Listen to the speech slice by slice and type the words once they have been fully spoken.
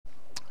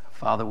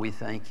Father, we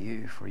thank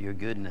you for your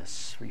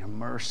goodness, for your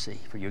mercy,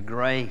 for your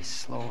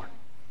grace, Lord.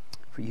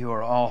 For you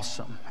are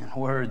awesome and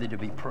worthy to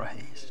be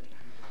praised.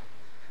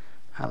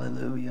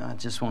 Hallelujah. I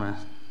just want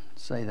to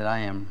say that I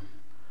am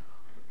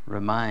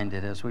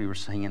reminded as we were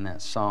singing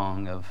that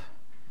song of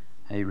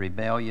a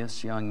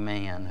rebellious young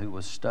man who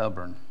was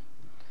stubborn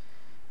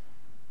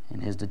in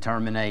his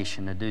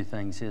determination to do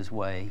things his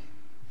way,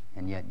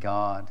 and yet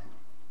God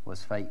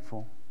was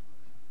faithful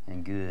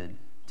and good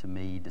to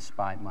me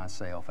despite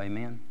myself.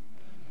 Amen?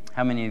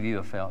 How many of you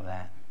have felt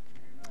that?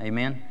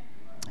 Amen?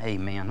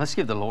 Amen. Let's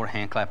give the Lord a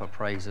hand clap of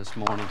praise this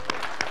morning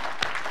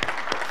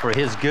for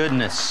His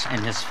goodness and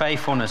His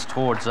faithfulness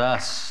towards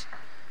us,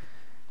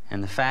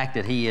 and the fact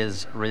that He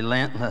is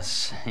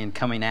relentless in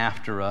coming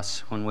after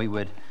us when we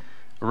would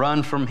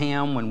run from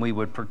Him, when we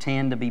would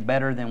pretend to be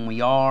better than we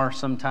are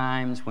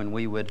sometimes, when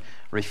we would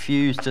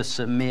refuse to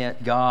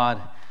submit. God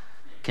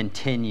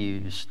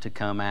continues to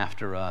come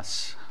after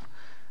us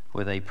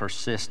with a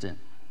persistent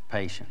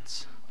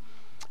patience.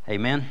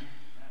 Amen.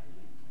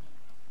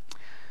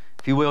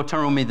 If you will,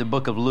 turn with me to the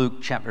book of Luke,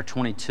 chapter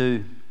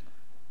 22.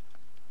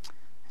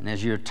 And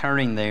as you're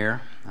turning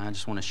there, I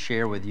just want to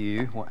share with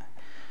you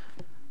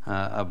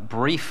a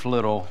brief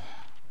little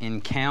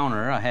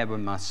encounter I had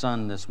with my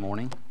son this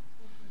morning.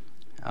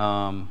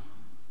 I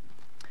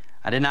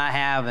did not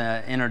have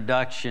an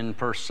introduction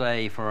per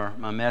se for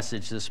my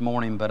message this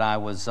morning, but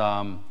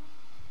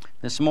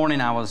this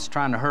morning I was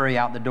trying to hurry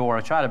out the door.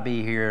 I try to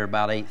be here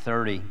about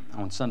 8:30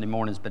 on Sunday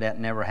mornings, but that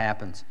never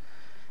happens.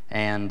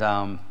 And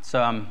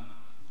so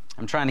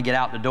I'm trying to get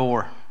out the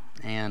door,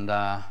 and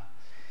I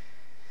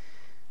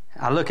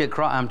look at,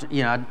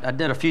 I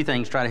did a few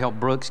things, try to help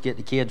Brooks get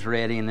the kids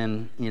ready, and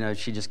then,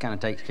 she just kind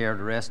of takes care of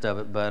the rest of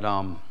it. But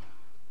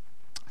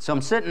so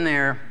I'm sitting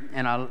there,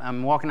 and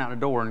I'm walking out the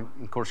door, and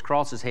of course,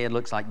 Cross's head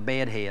looks like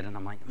bedhead, and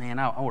I'm like, man,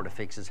 I ought to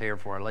fix his hair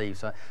before I leave.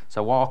 So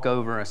I walk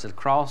over, I said,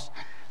 Cross,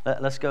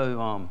 let's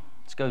go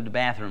to the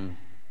bathroom,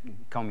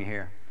 comb your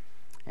hair.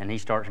 And he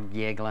starts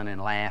giggling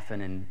and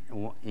laughing and,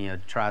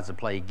 tries to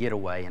play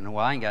getaway. And,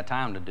 well, I ain't got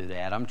time to do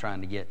that. I'm trying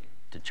to get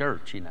to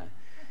church,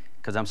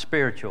 because I'm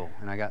spiritual,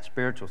 and I got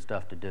spiritual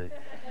stuff to do.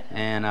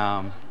 And,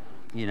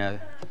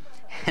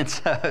 and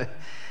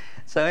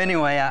so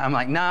anyway, I'm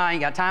like, nah, I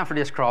ain't got time for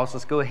this, Cross.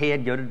 Let's go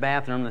ahead, go to the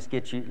bathroom. Let's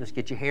get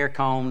your hair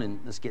combed, and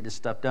let's get this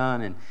stuff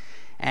done.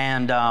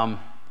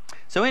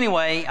 So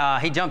anyway,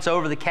 he jumps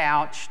over the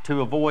couch to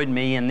avoid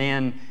me, and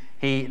then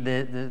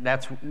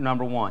that's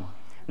number one.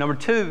 Number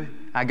two,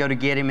 I go to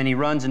get him, and he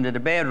runs into the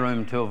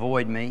bedroom to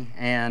avoid me,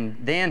 and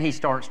then he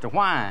starts to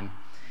whine.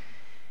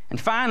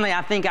 And finally,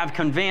 I think I've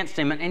convinced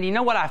him, and you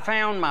know what? I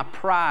found my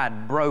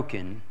pride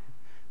broken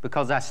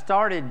because I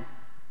started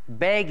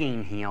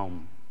begging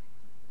him.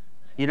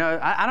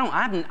 I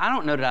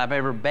don't know that I've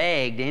ever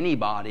begged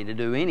anybody to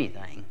do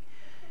anything,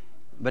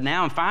 but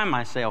now I find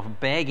myself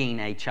begging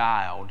a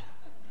child,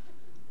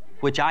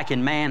 which I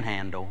can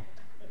manhandle,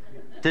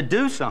 to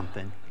do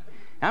something.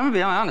 I'm going to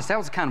be honest, that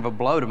was kind of a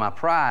blow to my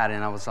pride,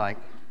 and I was like,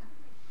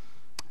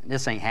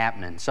 this ain't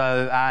happening.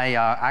 So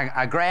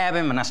I grab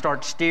him, and I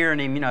start steering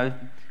him,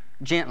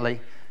 gently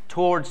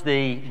towards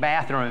the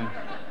bathroom.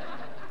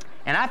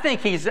 And I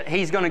think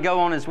he's going to go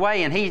on his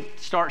way, and he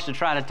starts to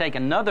try to take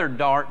another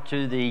dart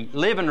to the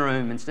living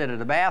room instead of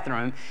the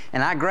bathroom.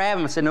 And I grab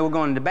him and said, no, we're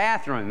going to the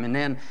bathroom. And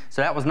then,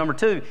 so that was number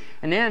two.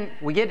 And then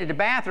we get to the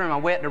bathroom, I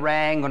wet the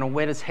rag, I'm going to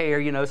wet his hair,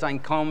 so I can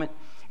comb it.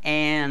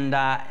 And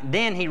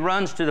then he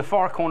runs to the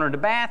far corner of the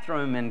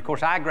bathroom, and of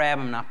course I grab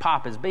him and I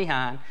pop his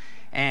behind,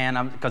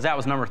 and because that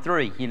was number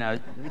three,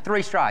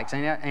 3 strikes,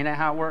 ain't that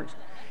how it works?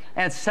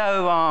 And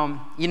so,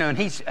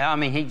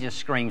 and he just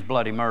screams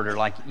bloody murder,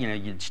 like,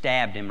 you'd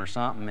stabbed him or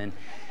something. And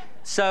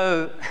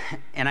so,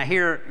 and I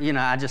hear,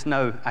 I just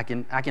know, I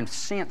can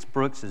sense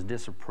Brooks's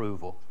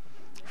disapproval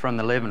from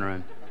the living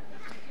room.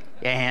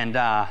 And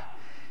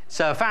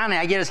so finally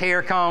I get his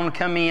hair combed,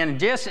 come in, and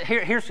just,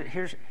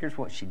 here's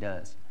what she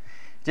does.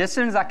 Just as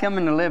soon as I come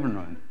in the living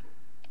room,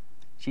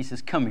 she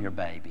says, come here,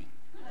 baby.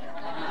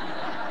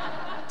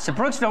 So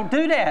Brooks, don't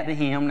do that to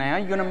him now.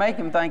 You're going to make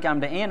him think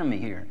I'm the enemy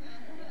here.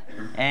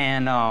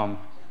 And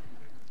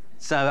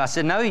so I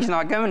said, no, he's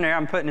not going there.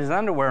 I'm putting his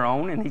underwear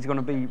on, and he's going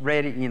to be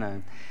ready,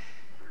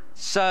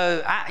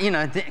 So,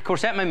 of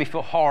course, that made me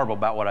feel horrible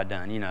about what I'd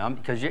done,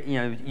 because,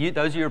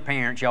 those are your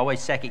parents. You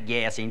always second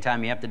guess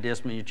anytime you have to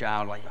discipline your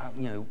child, like,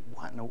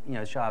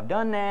 should I have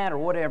done that or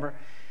whatever?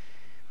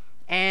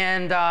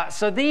 And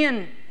so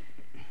then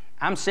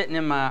I'm sitting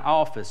in my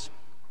office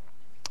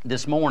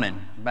this morning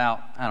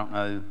about,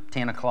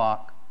 10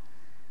 o'clock,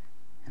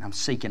 and I'm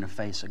seeking the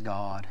face of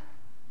God,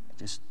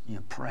 just,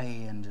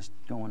 praying, just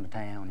going to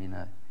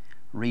town,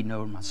 reading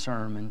over my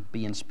sermon,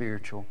 being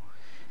spiritual.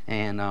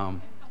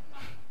 And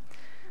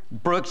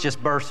Brooks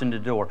just burst into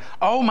the door.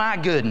 Oh, my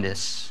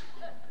goodness,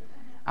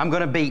 I'm going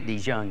to beat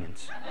these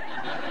youngins.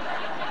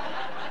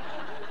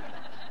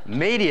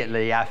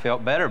 Immediately, I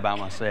felt better about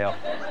myself.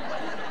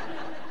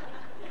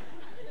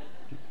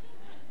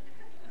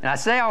 And I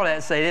say all that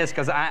to say this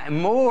because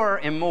more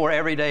and more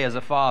every day as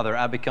a father,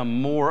 I become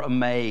more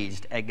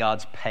amazed at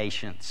God's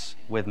patience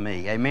with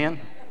me. Amen?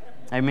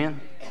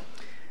 Amen.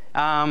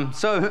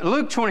 So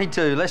Luke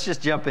 22, let's just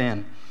jump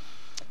in.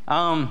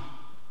 And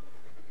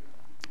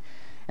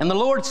the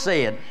Lord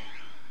said,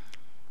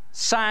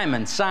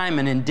 Simon,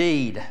 Simon,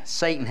 indeed,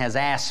 Satan has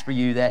asked for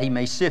you that he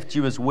may sift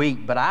you as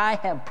wheat, but I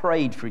have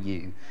prayed for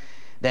you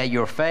that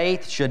your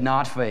faith should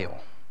not fail.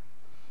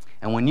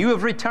 And when you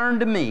have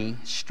returned to me,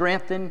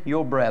 strengthen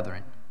your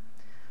brethren.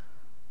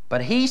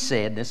 But he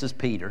said, this is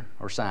Peter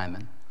or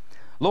Simon,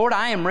 Lord,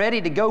 I am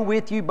ready to go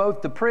with you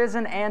both to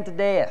prison and to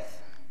death.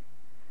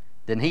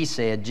 Then he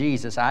said,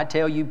 Jesus, I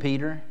tell you,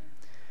 Peter,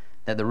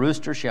 that the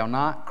rooster shall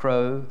not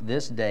crow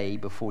this day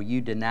before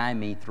you deny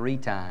me 3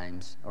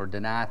 times, or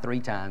deny 3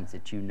 times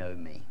that you know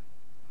me.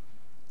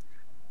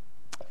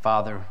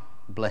 Father,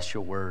 bless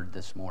your word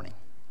this morning.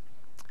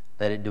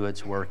 Let it do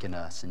its work in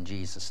us. In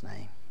Jesus'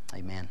 name,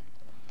 amen.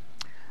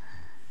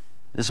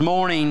 This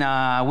morning,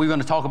 we're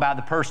going to talk about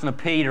the person of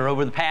Peter.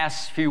 Over the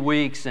past few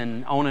weeks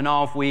and on and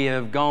off, we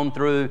have gone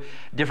through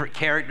different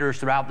characters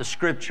throughout the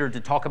Scripture to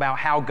talk about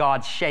how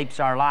God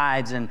shapes our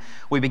lives. And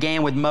we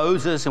began with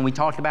Moses, and we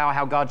talked about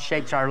how God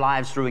shapes our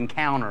lives through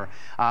encounter.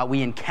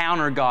 We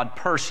encounter God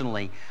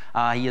personally.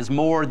 He is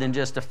more than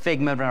just a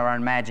figment of our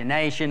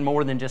imagination,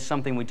 more than just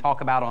something we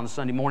talk about on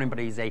Sunday morning, but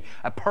He's a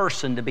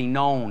person to be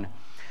known.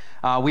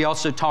 We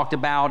also talked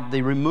about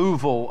the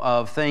removal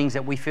of things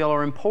that we feel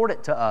are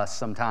important to us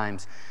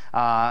sometimes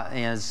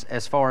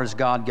as far as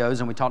God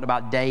goes, and we talked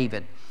about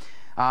David.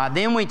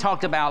 Then we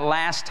talked about,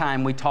 last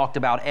time we talked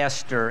about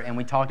Esther, and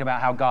we talked about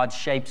how God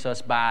shapes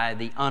us by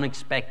the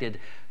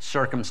unexpected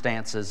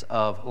circumstances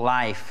of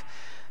life.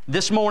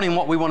 This morning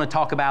what we want to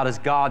talk about is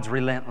God's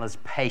relentless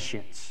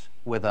patience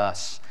with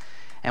us.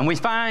 And we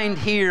find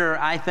here,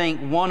 I think,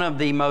 one of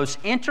the most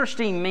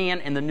interesting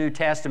men in the New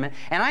Testament,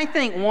 and I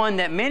think one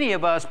that many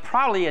of us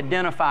probably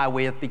identify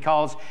with,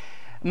 because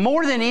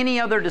more than any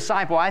other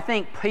disciple, I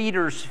think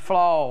Peter's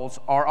flaws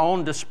are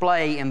on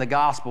display in the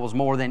Gospels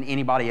more than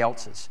anybody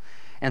else's.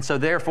 And so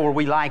therefore,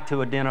 we like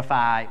to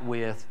identify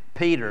with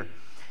Peter.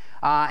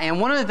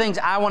 And one of the things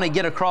I want to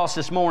get across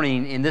this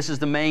morning, and this is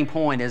the main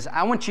point, is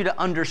I want you to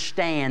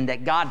understand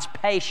that God's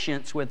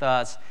patience with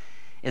us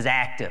is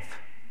active.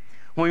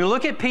 When we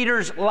look at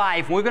Peter's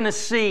life, we're going to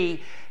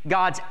see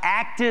God's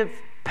active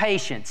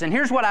patience. And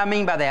here's what I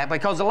mean by that,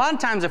 because a lot of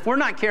times if we're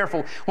not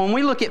careful, when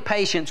we look at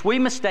patience, we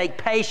mistake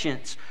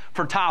patience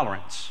for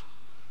tolerance.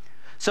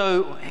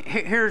 So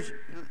here's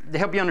to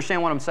help you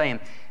understand what I'm saying.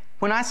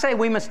 When I say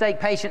we mistake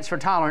patience for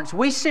tolerance,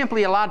 we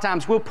simply, a lot of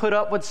times, we'll put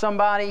up with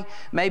somebody.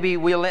 Maybe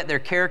we'll let their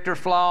character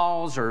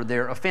flaws or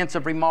their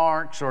offensive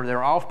remarks or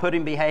their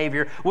off-putting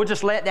behavior, we'll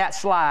just let that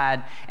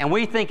slide, and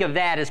we think of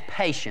that as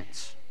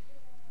patience.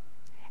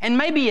 And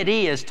maybe it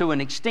is to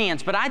an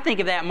extent, but I think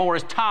of that more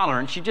as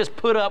tolerance. You just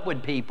put up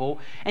with people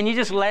and you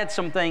just let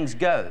some things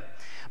go.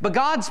 But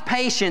God's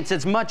patience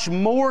is much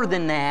more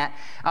than that.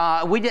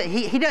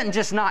 He doesn't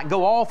just not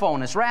go off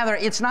on us. Rather,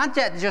 it's not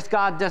that just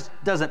God just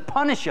doesn't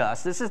punish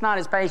us. This is not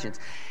His patience.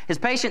 His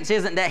patience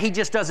isn't that He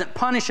just doesn't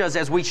punish us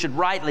as we should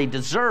rightly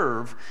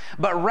deserve,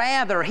 but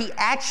rather He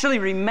actually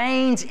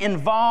remains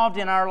involved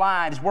in our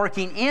lives,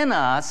 working in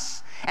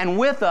us and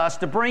with us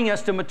to bring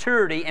us to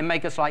maturity and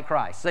make us like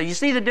Christ. So you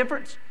see the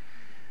difference?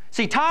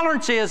 See,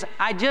 tolerance is,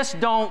 I just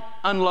don't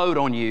unload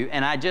on you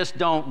and I just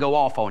don't go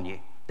off on you.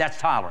 That's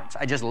tolerance.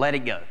 I just let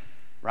it go,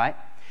 right?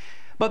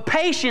 But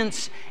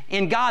patience,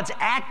 in God's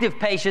active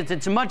patience,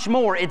 it's much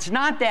more. It's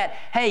not that,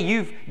 hey,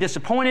 you've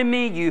disappointed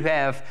me, you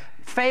have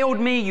failed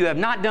me, you have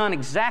not done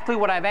exactly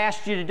what I've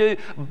asked you to do,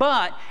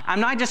 but I'm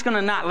not just going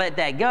to not let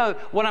that go.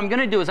 What I'm going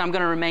to do is I'm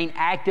going to remain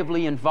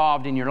actively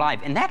involved in your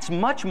life. And that's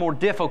much more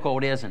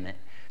difficult, isn't it?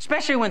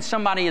 Especially when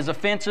somebody is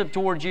offensive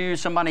towards you,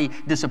 somebody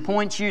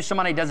disappoints you,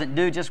 somebody doesn't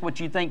do just what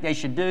you think they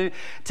should do,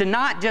 to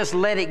not just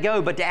let it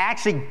go, but to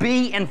actually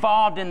be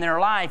involved in their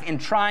life in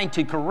trying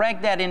to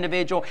correct that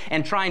individual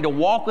and trying to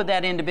walk with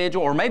that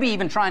individual, or maybe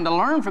even trying to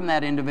learn from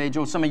that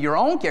individual some of your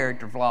own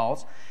character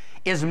flaws,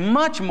 is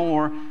much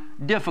more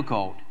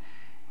difficult.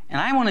 And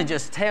I want to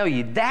just tell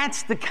you,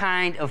 that's the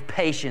kind of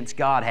patience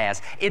God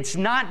has. It's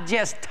not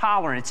just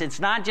tolerance. It's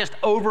not just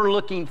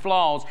overlooking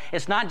flaws.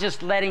 It's not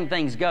just letting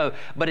things go.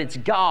 But it's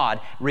God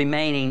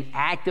remaining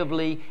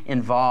actively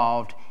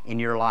involved in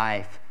your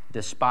life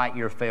despite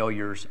your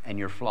failures and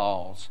your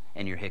flaws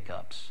and your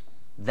hiccups.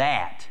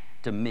 That,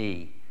 to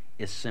me,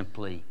 is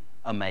simply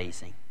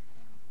amazing.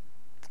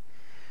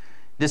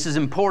 This is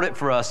important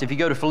for us. If you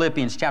go to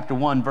Philippians chapter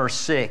 1, verse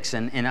 6,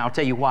 and I'll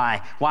tell you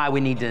why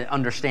we need to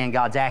understand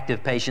God's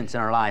active patience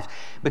in our lives.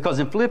 Because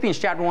in Philippians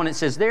chapter 1, it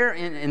says there,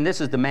 and this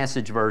is the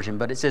Message version,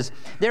 but it says,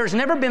 there has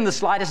never been the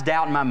slightest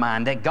doubt in my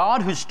mind that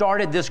God who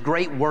started this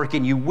great work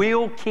in you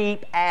will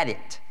keep at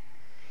it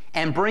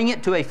and bring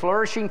it to a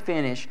flourishing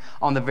finish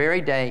on the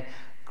very day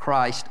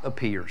Christ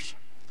appears.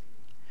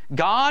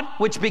 God,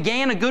 which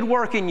began a good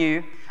work in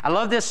you, I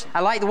love this,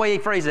 I like the way he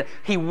phrased it,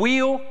 He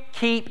will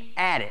keep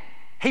at it.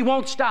 He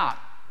won't stop.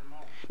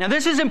 Now,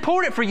 this is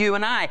important for you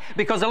and I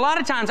because a lot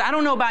of times, I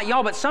don't know about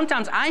y'all, but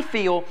sometimes I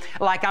feel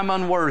like I'm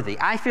unworthy.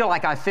 I feel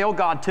like I failed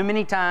God too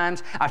many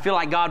times. I feel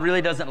like God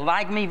really doesn't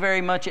like me very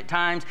much at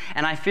times.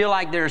 And I feel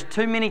like there's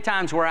too many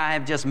times where I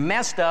have just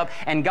messed up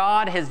and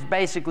God has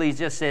basically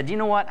just said, you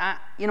know what,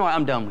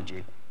 I'm done with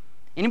you.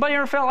 Anybody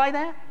ever felt like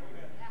that?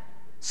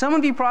 Some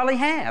of you probably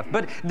have.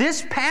 But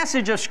this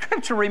passage of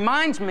Scripture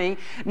reminds me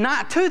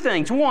not two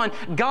things. One,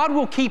 God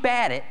will keep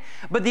at it.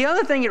 But the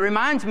other thing it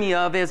reminds me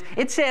of is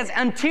it says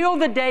until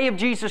the day of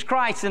Jesus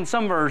Christ in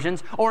some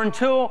versions, or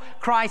until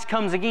Christ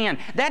comes again.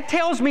 That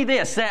tells me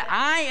this, that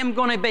I am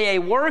going to be a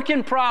work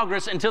in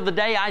progress until the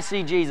day I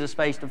see Jesus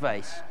face to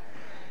face.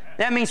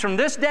 That means from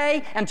this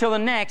day until the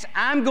next,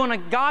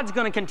 God's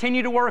going to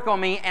continue to work on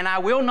me, and I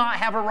will not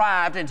have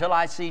arrived until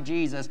I see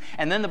Jesus.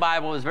 And then the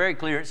Bible is very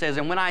clear. It says,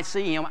 and when I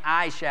see Him,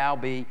 I shall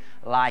be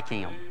like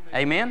Him.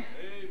 Amen?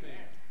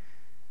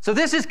 So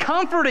this is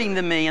comforting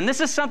to me, and this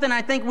is something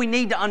I think we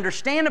need to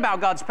understand about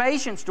God's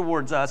patience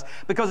towards us,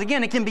 because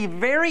again, it can be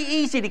very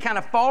easy to kind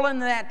of fall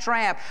into that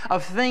trap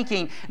of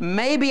thinking,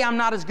 maybe I'm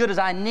not as good as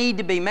I need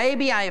to be,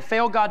 maybe I have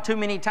failed God too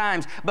many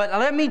times, but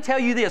let me tell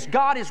you this,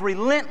 God is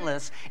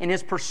relentless in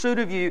His pursuit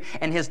of you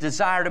and His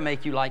desire to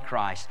make you like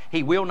Christ.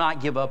 He will not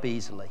give up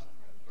easily,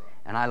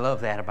 and I love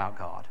that about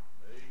God.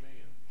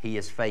 He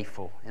is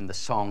faithful, and the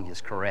song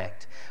is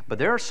correct. But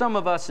there are some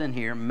of us in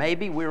here,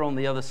 maybe we're on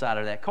the other side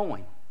of that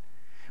coin.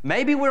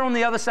 Maybe we're on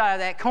the other side of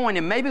that coin,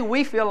 and maybe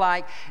we feel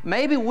like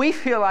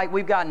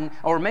we've gotten,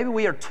 or maybe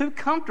we are too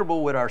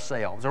comfortable with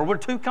ourselves, or we're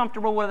too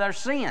comfortable with our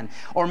sin,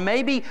 or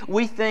maybe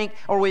we think,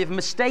 or we have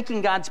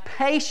mistaken God's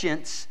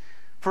patience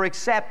for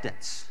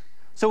acceptance.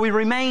 So we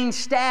remain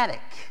static.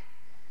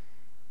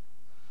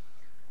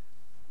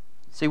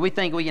 See, we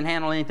think we can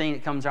handle anything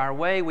that comes our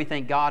way. We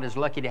think God is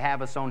lucky to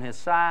have us on His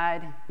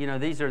side. You know,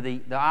 these are the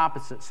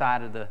opposite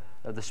side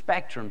of the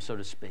spectrum, so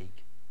to speak.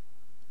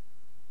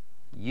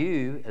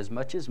 You, as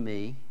much as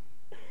me,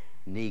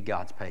 need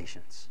God's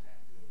patience.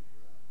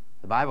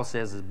 The Bible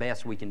says the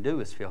best we can do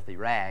is filthy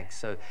rags.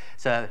 So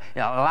you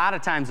know, a lot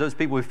of times those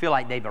people who feel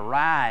like they've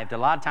arrived, a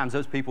lot of times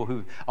those people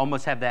who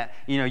almost have that,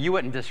 you know, you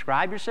wouldn't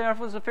describe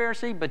yourself as a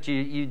Pharisee, but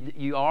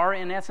you are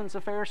in essence a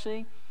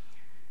Pharisee.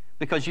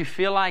 Because you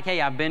feel like, hey,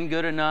 I've been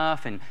good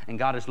enough, and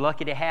God is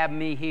lucky to have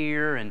me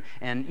here,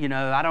 and you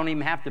know, I don't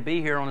even have to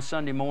be here on a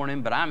Sunday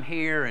morning, but I'm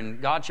here,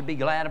 and God should be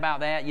glad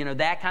about that. You know,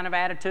 that kind of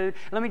attitude.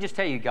 Let me just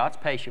tell you, God's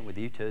patient with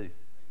you too.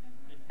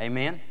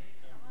 Amen?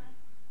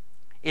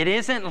 It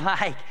isn't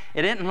like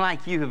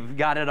you have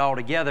got it all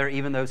together,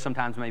 even though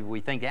sometimes maybe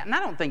we think that. And I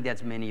don't think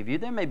that's many of you.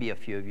 There may be a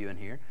few of you in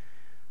here.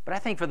 But I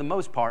think for the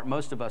most part,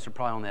 most of us are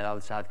probably on that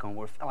other side of the coin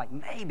where we feel like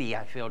maybe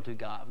I failed to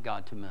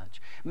God too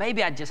much.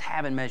 Maybe I just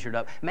haven't measured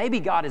up. Maybe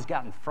God has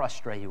gotten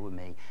frustrated with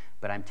me.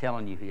 But I'm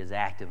telling you, He is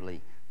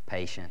actively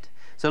patient.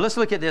 So let's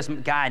look at this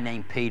guy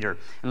named Peter,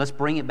 and let's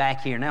bring it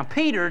back here. Now,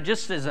 Peter,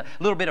 just as a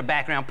little bit of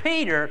background,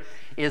 Peter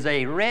is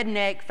a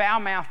redneck,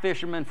 foul-mouthed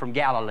fisherman from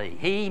Galilee.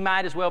 He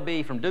might as well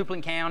be from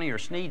Duplin County or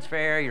Sneed's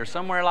Ferry or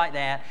somewhere like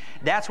that.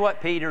 That's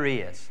what Peter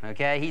is,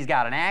 okay? He's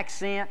got an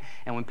accent,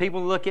 and when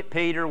people look at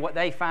Peter, what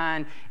they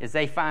find is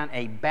they find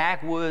a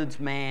backwoods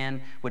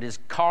man with his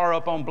car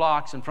up on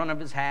blocks in front of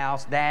his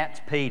house. That's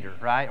Peter,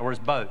 right? Or his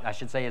boat, I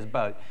should say his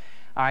boat.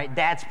 All right,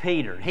 that's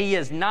Peter. He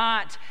is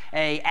not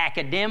an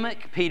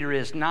academic. Peter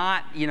is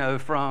not, you know,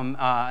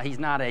 he's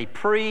not a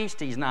priest.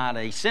 He's not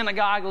a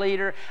synagogue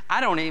leader. I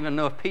don't even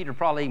know if Peter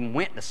probably even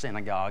went to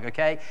synagogue,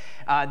 okay?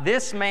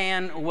 This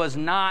man was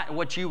not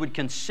what you would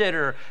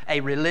consider a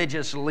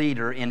religious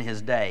leader in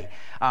his day.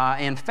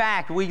 In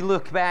fact, we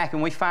look back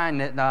and we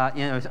find that,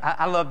 you know,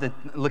 I love to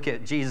look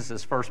at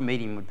Jesus' first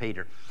meeting with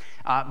Peter.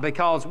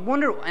 Because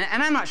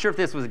and I'm not sure if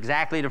this was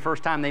exactly the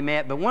first time they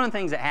met, but one of the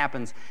things that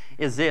happens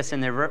is this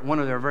in one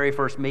of their very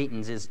first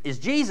meetings is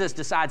Jesus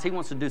decides he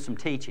wants to do some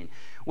teaching.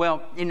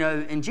 Well, you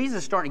know, and Jesus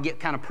is starting to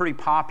get kind of pretty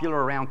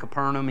popular around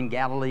Capernaum and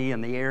Galilee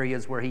and the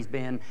areas where he's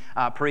been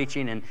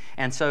preaching,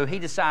 and so he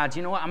decides,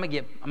 you know what, I'm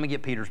gonna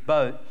get Peter's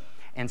boat.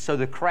 And so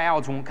the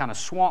crowds won't kind of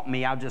swamp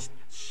me. I'll just,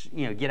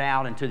 you know, get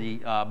out into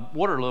the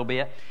water a little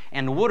bit.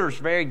 And the water's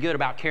very good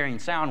about carrying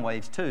sound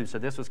waves too. So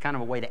this was kind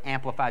of a way to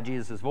amplify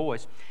Jesus'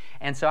 voice.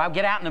 And so I'll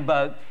get out in the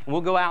boat, and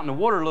we'll go out in the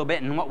water a little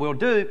bit. And what we'll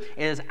do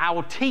is I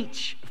will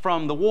teach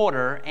from the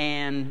water,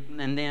 and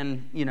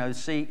then, you know,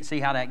 see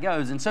how that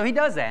goes. And so he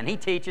does that, and he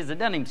teaches. It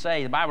doesn't even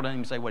say, the Bible doesn't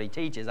even say what he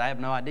teaches. I have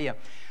no idea.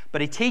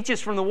 But he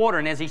teaches from the water,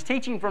 and as he's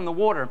teaching from the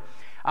water,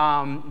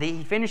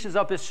 he finishes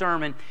up his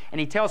sermon,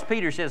 and he tells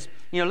Peter, he says,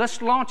 you know,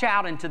 let's launch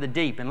out into the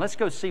deep, and let's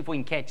go see if we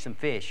can catch some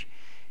fish.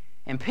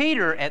 And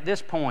Peter, at this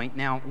point,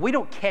 now, we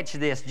don't catch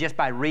this just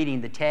by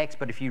reading the text,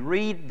 but if you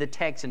read the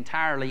text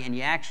entirely and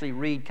you actually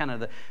read kind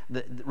of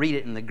read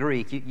it in the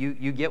Greek,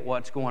 you get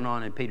what's going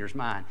on in Peter's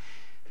mind.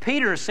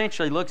 Peter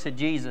essentially looks at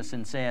Jesus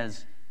and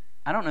says,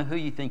 I don't know who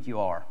you think you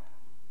are.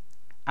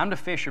 I'm the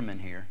fisherman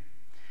here.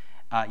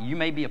 You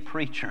may be a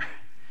preacher.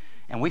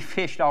 And we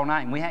fished all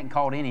night and we hadn't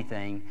caught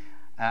anything.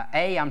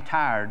 A, I'm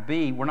tired.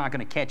 B, we're not going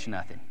to catch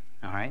nothing.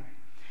 All right?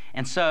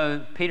 And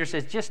so Peter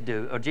says, just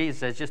do it, or Jesus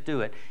says, just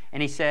do it.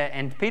 And he said,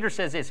 and Peter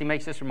says this, he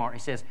makes this remark. He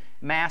says,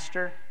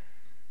 Master,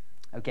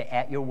 okay,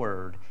 at your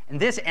word. And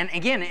this, and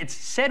again, it's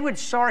said with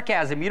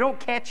sarcasm. You don't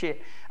catch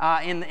it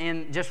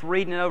in just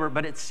reading it over,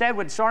 but it's said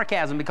with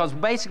sarcasm because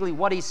basically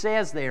what he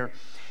says there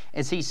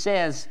is he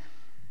says,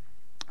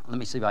 let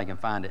me see if I can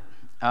find it.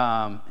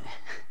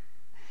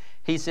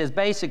 He says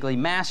basically,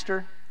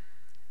 Master,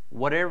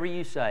 whatever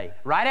you say.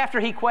 Right after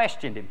he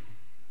questioned him.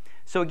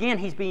 So again,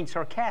 he's being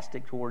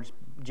sarcastic towards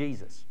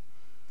Jesus.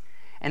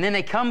 And then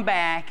they come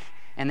back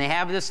and they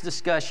have this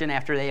discussion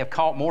after they have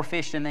caught more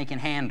fish than they can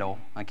handle,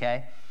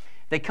 okay?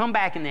 They come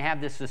back and they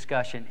have this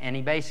discussion, and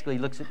he basically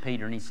looks at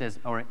Peter and he says,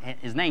 or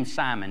his name's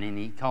Simon, and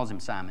he calls him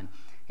Simon.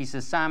 He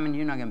says, Simon,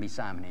 you're not going to be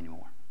Simon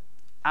anymore.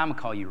 I'm going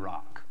to call you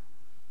Rock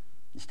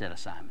instead of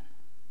Simon.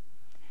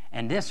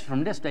 And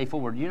from this day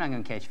forward, you're not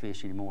going to catch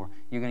fish anymore.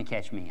 You're going to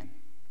catch men.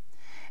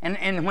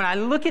 And when I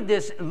look at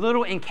this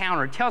little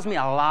encounter, it tells me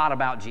a lot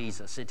about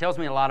Jesus. It tells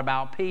me a lot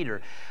about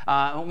Peter.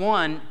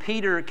 One,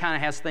 Peter kind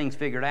of has things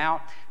figured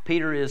out.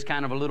 Peter is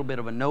kind of a little bit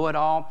of a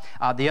know-it-all.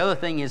 The other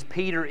thing is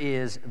Peter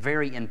is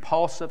very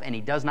impulsive, and he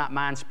does not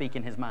mind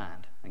speaking his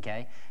mind.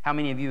 Okay? How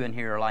many of you in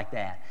here are like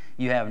that?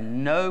 You have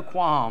no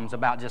qualms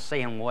about just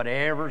saying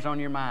whatever's on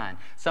your mind.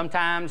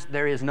 Sometimes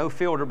there is no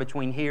filter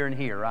between here and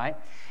here, right?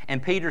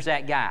 And Peter's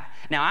that guy.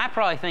 Now, I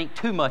probably think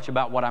too much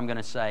about what I'm going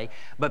to say,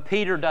 but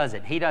Peter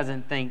doesn't. He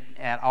doesn't think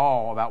at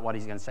all about what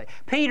he's going to say.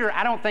 Peter,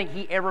 I don't think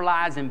he ever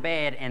lies in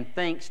bed and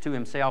thinks to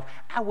himself,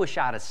 I wish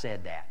I'd have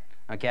said that.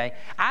 Okay?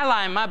 I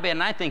lie in my bed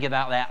and I think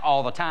about that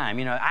all the time.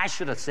 You know, I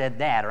should have said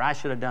that or I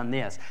should have done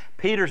this.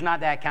 Peter's not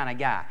that kind of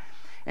guy.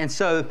 And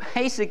so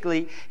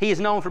basically, he is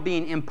known for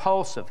being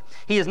impulsive.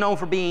 He is known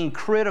for being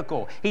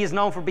critical. He is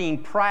known for being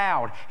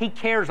proud. He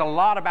cares a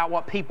lot about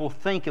what people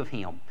think of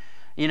him.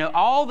 You know,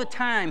 all the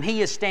time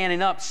he is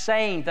standing up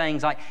saying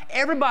things like,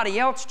 everybody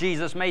else,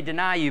 Jesus, may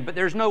deny you, but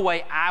there's no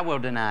way I will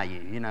deny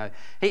you. You know,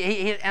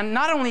 and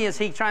not only is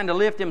he trying to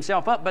lift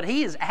himself up, but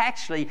he is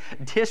actually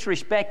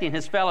disrespecting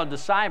his fellow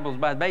disciples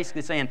by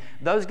basically saying,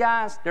 those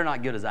guys, they're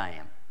not good as I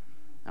am.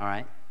 All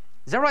right?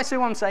 Does everybody see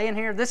what I'm saying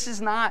here? This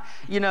is not,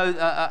 you know,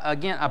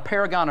 again, a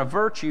paragon of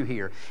virtue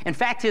here. In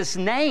fact, his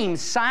name,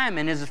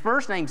 Simon, his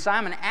first name,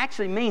 Simon,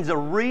 actually means a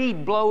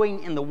reed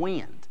blowing in the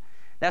wind.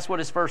 That's what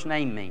his first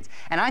name means.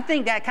 And I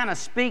think that kind of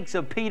speaks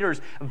of Peter's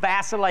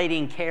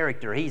vacillating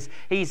character. He's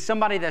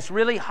somebody that's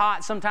really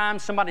hot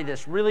sometimes, somebody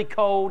that's really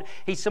cold.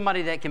 He's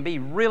somebody that can be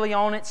really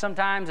on it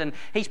sometimes. And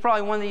he's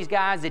probably one of these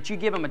guys that you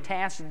give him a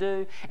task to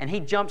do, and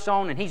he jumps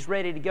on and he's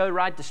ready to go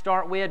right to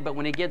start with. But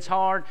when it gets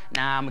hard,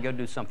 I'm going to go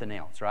do something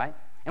else, right?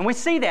 And we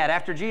see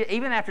that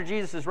even after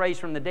Jesus is raised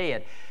from the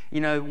dead.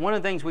 You know, one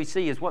of the things we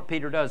see is what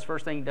Peter does.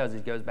 First thing he does is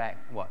he goes back,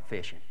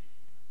 Fishing.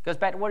 Goes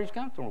back to what he's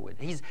comfortable with.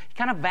 He's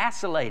kind of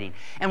vacillating.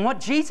 And what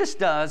Jesus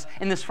does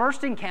in this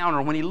first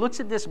encounter, when he looks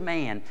at this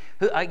man,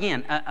 who,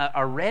 again, a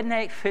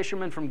redneck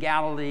fisherman from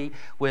Galilee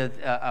with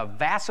a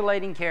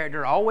vacillating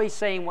character, always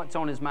saying what's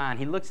on his mind,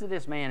 he looks at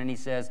this man and he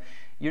says,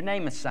 your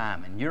name is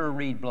Simon. You're a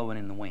reed blowing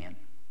in the wind.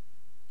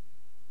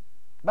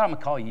 But I'm going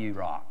to call you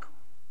Rock.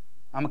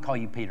 I'm going to call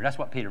you Peter. That's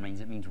what Peter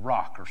means. It means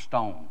rock or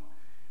stone.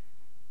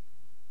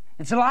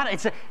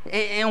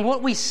 And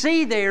what we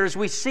see there is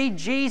we see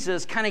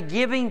Jesus kind of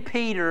giving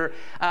Peter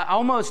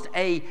almost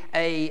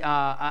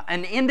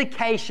an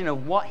indication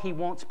of what he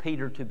wants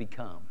Peter to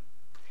become.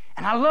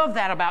 And I love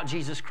that about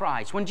Jesus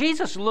Christ. When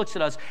Jesus looks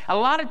at us, a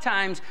lot of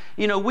times,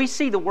 you know, we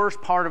see the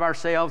worst part of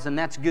ourselves, and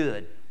that's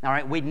good. All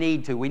right, we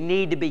need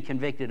to be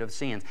convicted of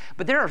sins.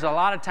 But there's a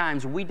lot of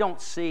times we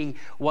don't see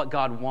what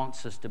God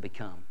wants us to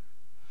become.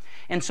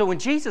 And so when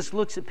Jesus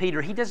looks at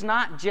Peter, he does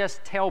not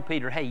just tell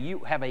Peter, hey, you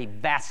have a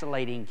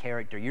vacillating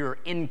character. You're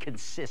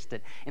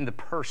inconsistent in the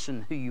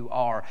person who you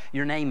are.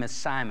 Your name is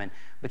Simon.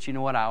 But you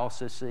know what I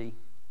also see?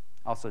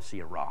 I also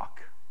see a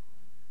rock.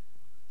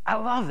 I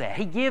love that.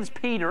 He gives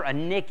Peter a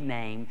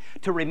nickname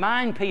to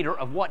remind Peter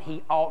of what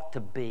he ought to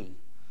be.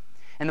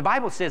 And the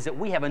Bible says that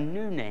we have a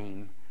new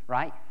name,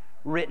 right,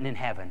 written in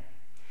heaven.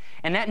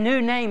 And that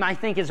new name, I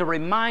think, is a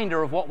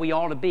reminder of what we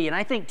ought to be. And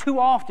I think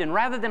too often,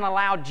 rather than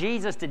allow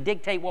Jesus to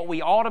dictate what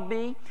we ought to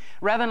be,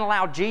 rather than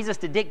allow Jesus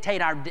to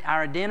dictate our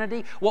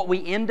identity, what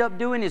we end up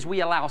doing is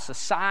we allow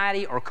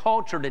society or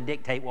culture to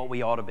dictate what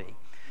we ought to be.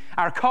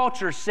 Our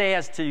culture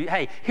says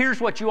hey, here's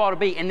what you ought to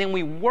be. And then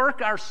we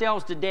work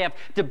ourselves to death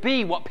to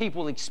be what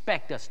people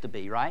expect us to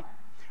be, right?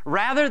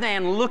 Rather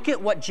than look at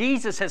what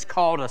Jesus has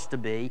called us to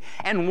be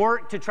and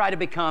work to try to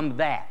become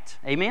that.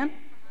 Amen?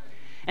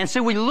 And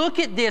so we look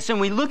at this and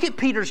we look at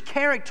Peter's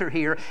character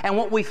here, and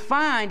what we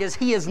find is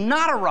he is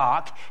not a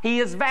rock, he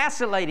is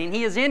vacillating,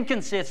 he is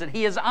inconsistent,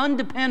 he is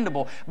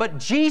undependable. But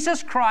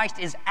Jesus Christ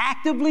is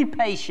actively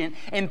patient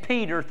in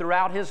Peter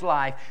throughout his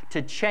life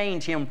to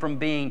change him from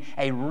being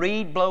a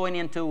reed blowing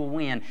into a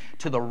wind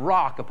to the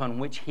rock upon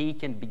which he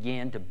can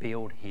begin to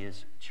build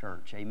his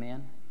church.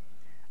 Amen?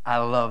 I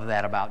love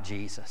that about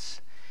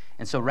Jesus.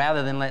 And so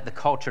rather than let the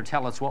culture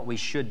tell us what we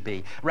should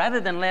be, rather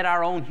than let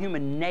our own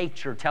human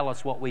nature tell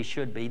us what we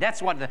should be,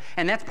 that's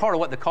part of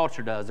what the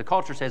culture does. The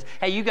culture says,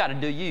 hey, you got to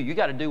do you. You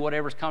got to do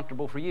whatever's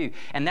comfortable for you.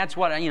 And that's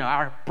what,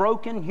 our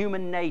broken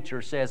human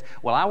nature says,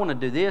 well, I want to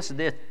do this, and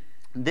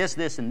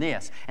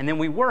this. And then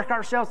we work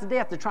ourselves to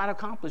death to try to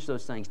accomplish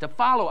those things, to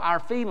follow our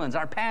feelings,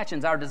 our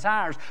passions, our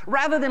desires,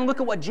 rather than look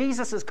at what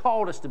Jesus has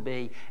called us to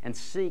be and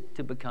seek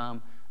to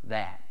become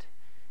that.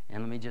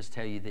 And let me just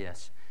tell you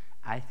this.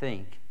 I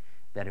think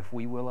that if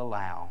we will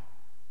allow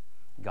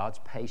God's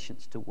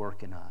patience to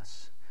work in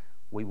us,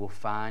 we will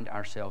find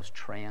ourselves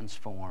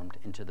transformed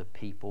into the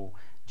people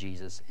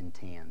Jesus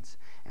intends.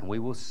 And we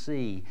will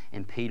see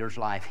in Peter's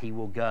life, he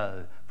will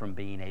go from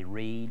being a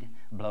reed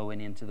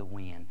blowing into the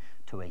wind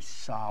to a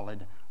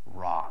solid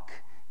rock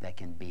that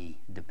can be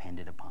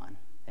depended upon.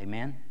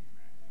 Amen?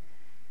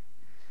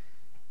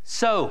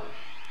 So,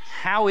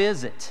 how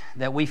is it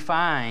that we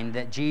find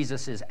that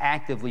Jesus is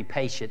actively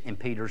patient in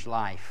Peter's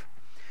life?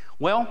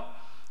 Well,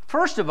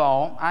 first of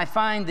all, I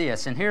find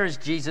this, and here is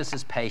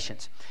Jesus'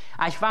 patience.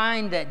 I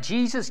find that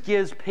Jesus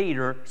gives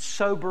Peter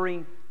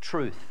sobering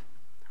truth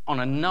on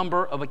a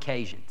number of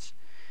occasions.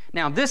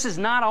 Now, this is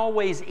not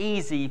always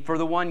easy for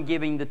the one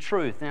giving the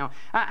truth. Now,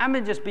 I'm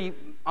going to just be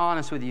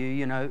honest with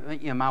you.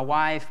 My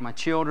wife, my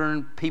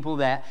children, people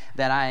that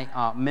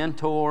I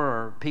mentor,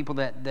 or people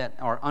that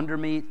are under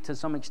me to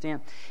some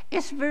extent.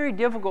 It's very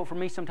difficult for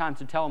me sometimes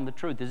to tell them the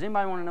truth. Does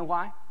anybody want to know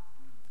why?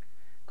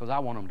 Because I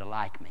want them to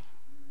like me,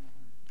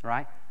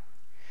 right?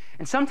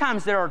 And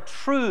sometimes there are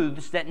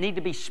truths that need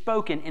to be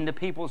spoken into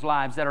people's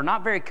lives that are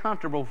not very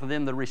comfortable for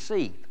them to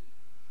receive.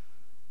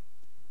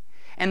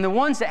 And the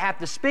ones that have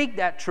to speak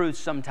that truth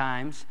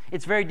sometimes,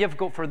 it's very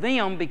difficult for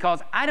them,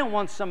 because I don't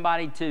want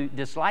somebody to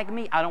dislike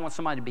me. I don't want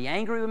somebody to be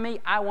angry with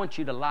me. I want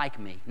you to like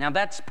me. Now,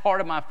 that's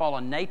part of my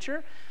fallen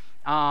nature.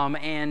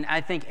 And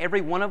I think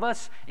every one of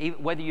us,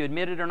 whether you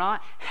admit it or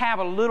not, have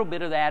a little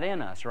bit of that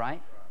in us,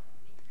 right?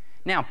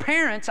 Now,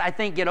 parents, I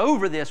think, get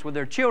over this with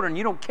their children.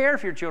 You don't care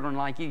if your children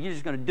like you. You're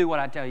just going to do what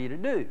I tell you to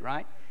do,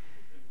 right?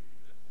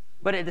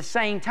 But at the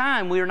same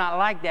time, we are not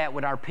like that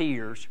with our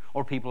peers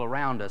or people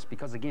around us,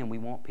 because, again, we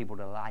want people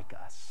to like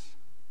us.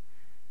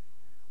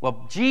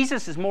 Well,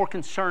 Jesus is more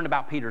concerned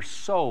about Peter's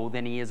soul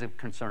than he is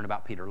concerned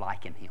about Peter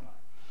liking him.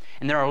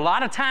 And there are a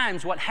lot of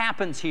times what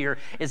happens here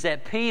is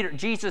that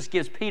Jesus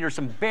gives Peter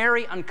some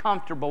very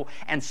uncomfortable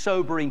and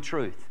sobering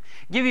truth.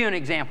 I'll give you an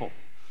example.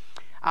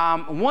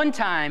 One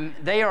time,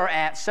 they are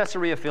at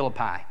Caesarea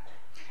Philippi.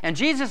 And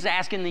Jesus is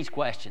asking these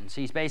questions.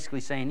 He's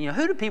basically saying,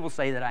 who do people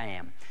say that I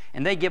am?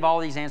 And they give all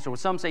these answers. Well,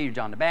 some say you're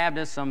John the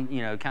Baptist. Some,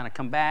 kind of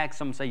come back.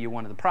 Some say you're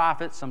one of the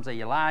prophets. Some say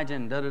you're Elijah,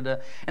 and da-da-da.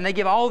 And they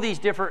give all these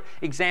different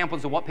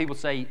examples of what people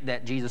say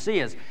that Jesus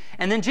is.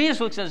 And then Jesus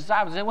looks at his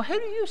disciples and says, well, who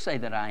do you say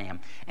that I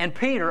am? And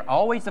Peter,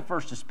 always the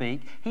first to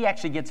speak, he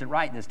actually gets it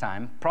right this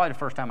time. Probably the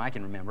first time I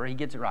can remember. He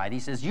gets it right. He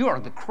says, you are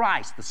the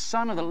Christ, the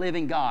Son of the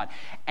living God.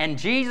 And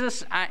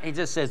Jesus, he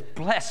just says,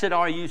 blessed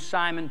are you,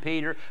 Simon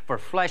Peter, for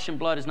flesh and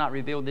blood has not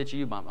revealed this to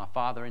you, but my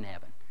Father in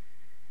heaven.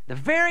 The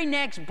very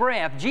next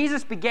breath,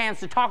 Jesus begins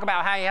to talk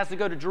about how he has to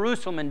go to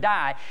Jerusalem and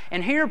die.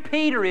 And here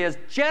Peter is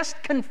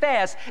just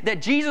confessed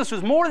that Jesus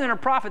was more than a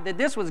prophet, that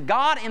this was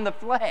God in the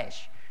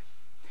flesh.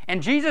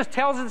 And Jesus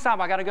tells his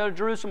disciples, I got to go to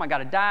Jerusalem, I got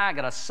to die, I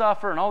got to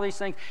suffer, and all these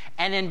things.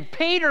 And then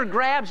Peter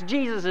grabs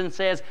Jesus and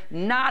says,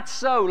 not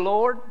so,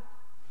 Lord.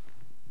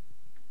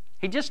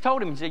 He just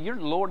told him, he said, you're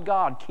the Lord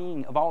God,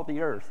 King of all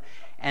the earth.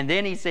 And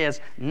then he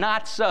says,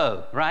 not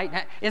so,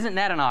 right? Isn't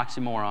that an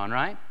oxymoron,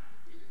 right?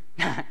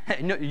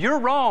 No, you're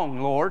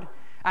wrong, Lord.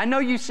 I know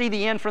you see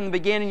the end from the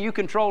beginning. You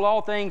control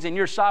all things and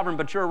you're sovereign,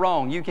 but you're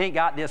wrong. You can't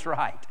got this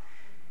right.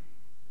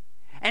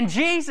 And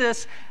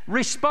Jesus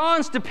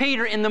responds to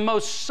Peter in the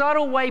most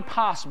subtle way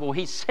possible.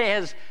 He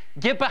says,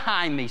 get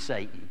behind me,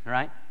 Satan,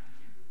 right?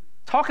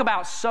 Talk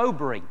about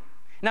sobering.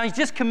 Now, he's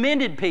just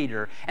commended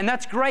Peter, and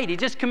that's great. He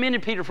just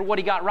commended Peter for what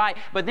he got right,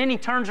 but then he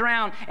turns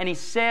around and he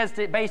says,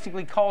 that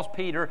basically calls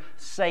Peter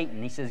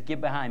Satan. He says,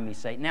 get behind me,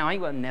 Satan. Now, he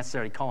wasn't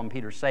necessarily calling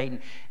Peter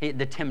Satan.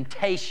 The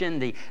temptation,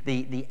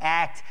 the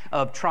act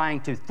of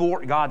trying to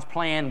thwart God's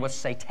plan was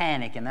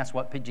satanic, and that's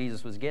what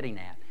Jesus was getting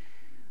at.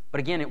 But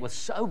again, it was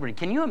sobering.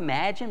 Can you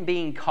imagine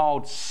being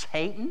called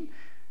Satan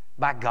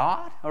by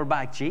God or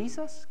by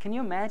Jesus? Can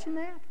you imagine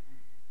that?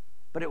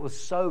 But it was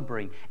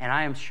sobering, and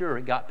I am sure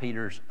it got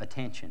Peter's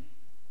attention.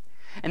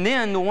 And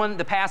then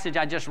the passage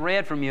I just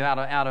read from you out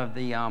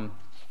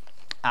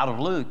of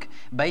Luke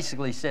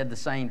basically said the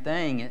same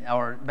thing,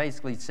 or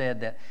basically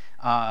said that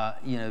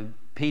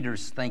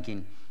Peter's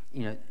thinking,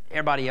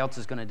 everybody else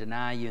is going to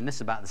deny you, and this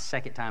is about the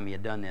second time he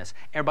had done this.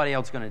 Everybody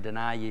else is going to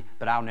deny you,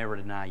 but I'll never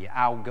deny you.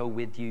 I'll go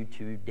with you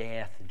to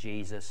death,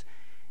 Jesus.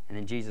 And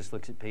then Jesus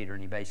looks at Peter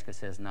and he basically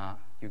says, nah,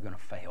 you're going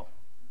to fail.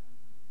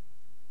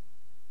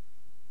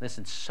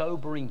 Listen,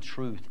 sobering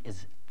truth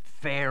is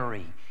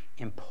very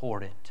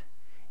important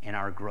in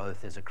our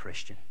growth as a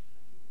Christian.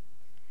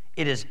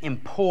 It is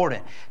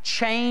important.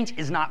 Change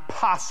is not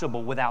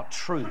possible without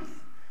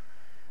truth.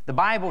 The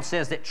Bible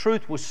says that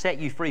truth will set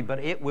you free, but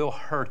it will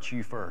hurt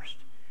you first.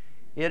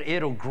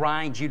 It'll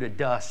grind you to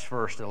dust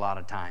first a lot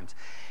of times.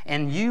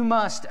 And you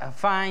must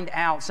find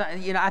out,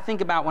 when I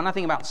think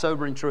about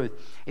sobering truth,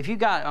 if you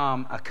got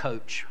a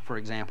coach, for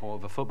example,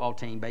 of a football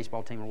team,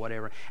 baseball team, or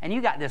whatever, and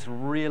you got this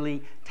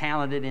really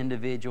talented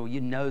individual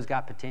you know's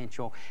got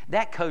potential,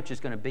 that coach is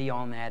going to be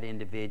on that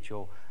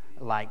individual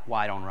like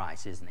white on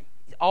rice, isn't he?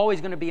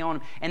 Always going to be on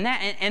them.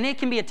 And it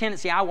can be a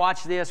tendency. I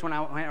watched this when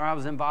I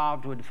was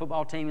involved with the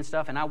football team and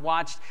stuff, and I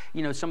watched,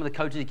 some of the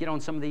coaches get on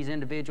some of these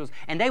individuals,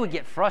 and they would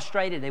get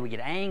frustrated. They would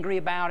get angry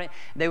about it.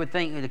 They would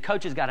think, the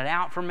coaches got it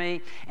out for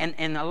me.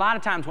 And a lot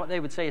of times what they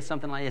would say is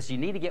something like this: you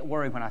need to get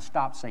worried when I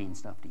stop saying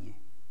stuff to you,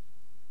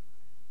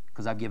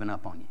 because I've given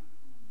up on you.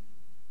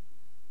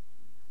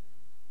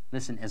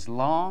 Listen, as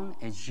long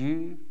as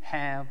you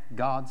have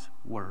God's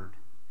Word,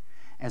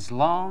 as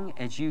long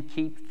as you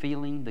keep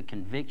feeling the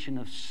conviction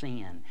of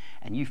sin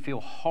and you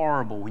feel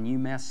horrible when you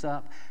mess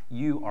up,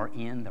 you are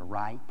in the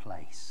right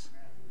place.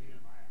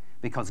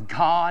 Because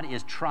God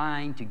is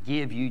trying to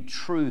give you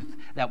truth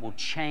that will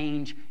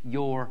change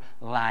your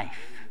life.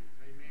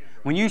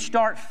 When you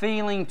start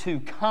feeling too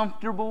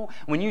comfortable,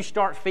 when you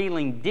start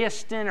feeling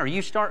distant, or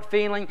you start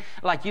feeling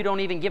like you don't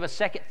even give a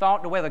second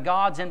thought to whether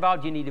God's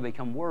involved, you need to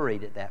become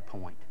worried at that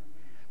point.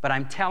 But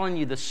I'm telling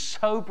you, the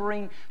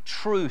sobering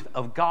truth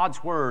of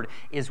God's Word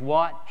is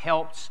what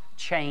helps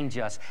change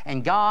us.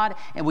 And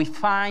we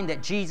find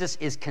that Jesus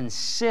is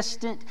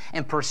consistent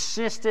and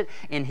persistent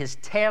in His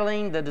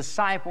telling the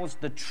disciples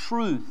the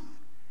truth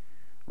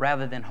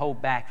rather than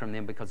hold back from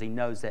them, because He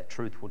knows that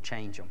truth will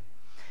change them.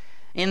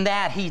 In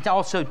that,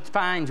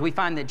 we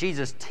find that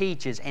Jesus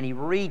teaches and He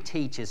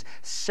reteaches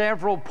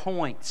several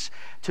points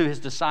to His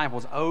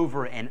disciples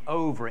over and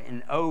over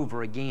and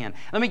over again.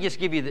 Let me just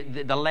give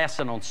you the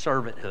lesson on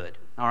servanthood,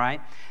 all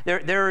right?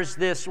 There's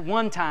this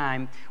one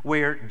time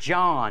where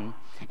John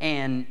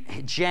and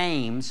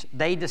James,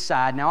 they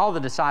decide, now all the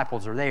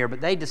disciples are there,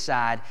 but they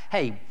decide,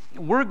 hey,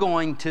 we're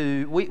going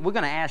to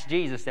ask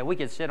Jesus that we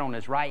could sit on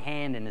His right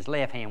hand and His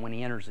left hand when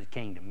He enters His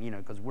kingdom,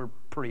 because we're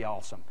pretty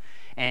awesome.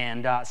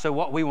 And so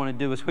what we want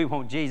to do is we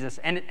want Jesus,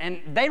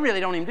 and they really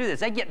don't even do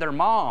this. They get their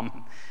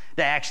mom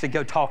to actually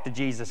go talk to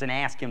Jesus and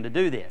ask Him to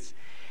do this.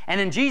 And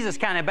then Jesus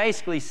kind of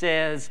basically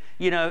says,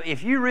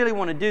 if you really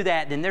want to do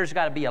that, then there's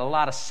got to be a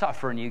lot of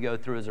suffering you go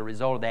through as a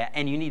result of that,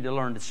 and you need to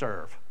learn to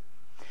serve.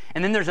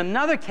 And then there's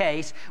another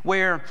case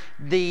where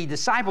the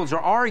disciples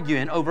are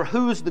arguing over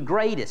who's the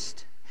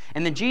greatest.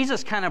 And then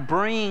Jesus kind of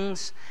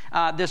brings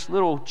this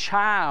little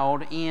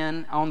child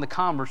in on the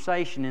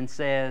conversation and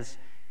says,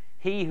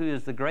 he who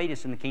is the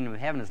greatest in the kingdom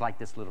of heaven is like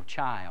this little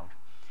child.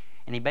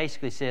 And He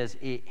basically says,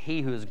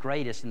 he who is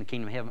greatest in the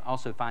kingdom of heaven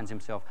also finds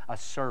himself a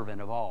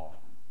servant of all.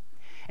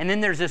 And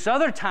then there's this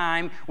other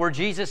time where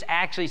Jesus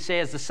actually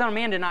says, the Son of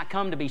Man did not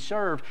come to be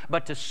served,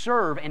 but to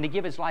serve and to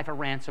give His life a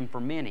ransom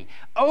for many.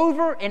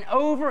 Over and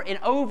over and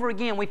over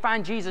again, we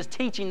find Jesus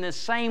teaching this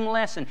same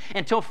lesson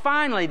until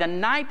finally, the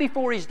night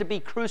before He's to be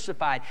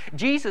crucified,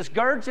 Jesus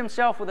girds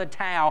Himself with a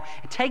towel,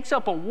 takes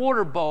up a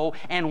water bowl,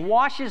 and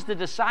washes the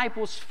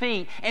disciples'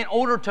 feet in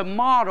order to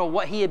model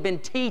what He had been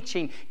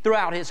teaching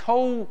throughout His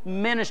whole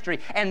ministry.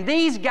 And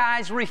these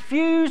guys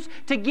refused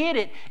to get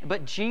it,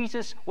 but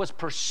Jesus was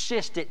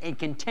persistent and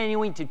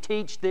continuing to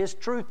teach this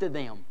truth to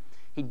them.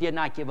 He did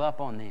not give up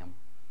on them.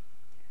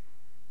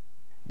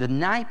 The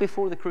night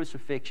before the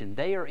crucifixion,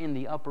 they are in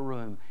the upper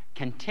room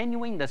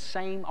continuing the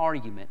same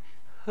argument.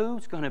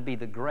 Who's going to be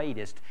the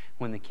greatest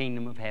when the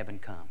kingdom of heaven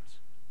comes?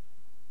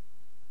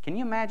 Can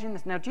you imagine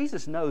this? Now,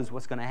 Jesus knows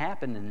what's going to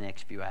happen in the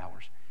next few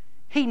hours.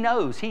 He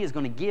knows He is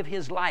going to give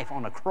His life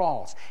on a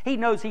cross. He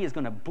knows He is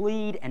going to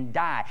bleed and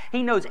die.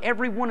 He knows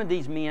every one of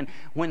these men,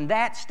 when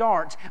that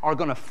starts, are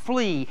going to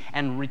flee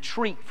and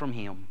retreat from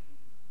Him.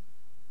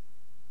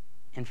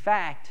 In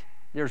fact,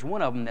 there's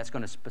one of them that's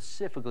going to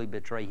specifically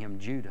betray Him,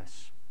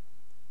 Judas.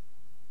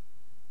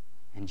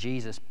 And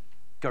Jesus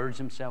girds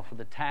Himself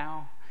with a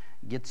towel,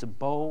 gets a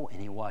bowl,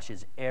 and He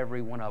washes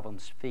every one of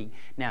them's feet.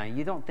 Now,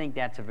 you don't think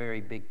that's a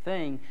very big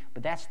thing,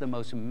 but that's the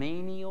most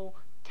menial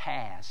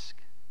task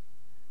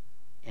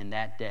in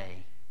that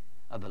day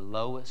of the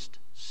lowest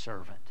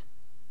servant.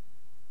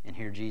 And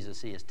here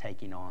Jesus is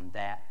taking on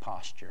that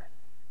posture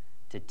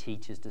to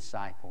teach His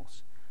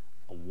disciples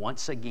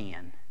once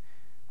again,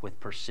 with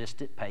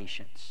persistent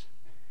patience,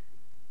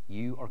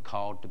 you are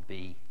called to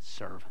be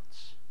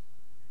servants.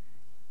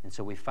 And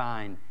so we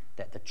find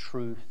that the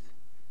truth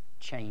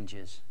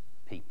changes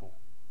people.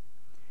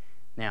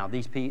 Now,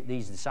 these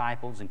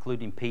disciples,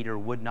 including Peter,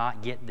 would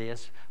not get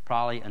this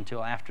probably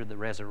until after the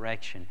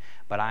resurrection.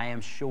 But I am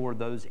sure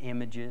those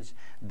images,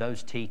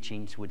 those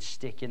teachings would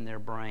stick in their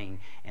brain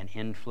and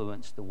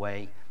influence the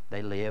way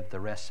they live the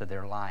rest of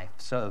their life.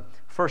 So,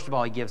 first of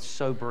all, He gives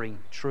sobering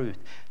truth.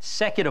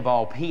 Second of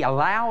all, He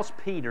allows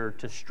Peter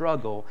to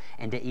struggle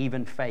and to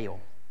even fail.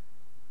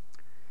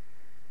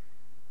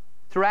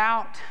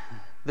 Throughout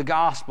the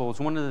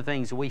Gospels, one of the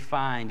things we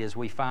find is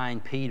we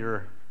find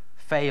Peter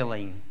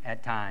failing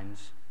at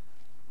times.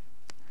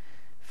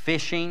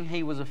 Fishing,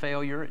 he was a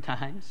failure at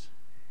times.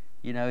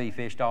 He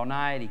fished all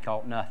night, he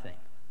caught nothing.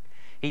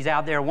 He's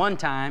out there one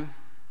time,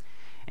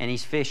 and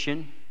he's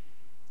fishing,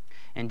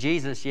 And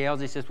Jesus yells,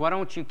 he says, why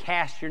don't you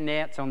cast your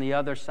nets on the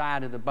other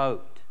side of the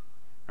boat?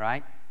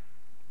 Right?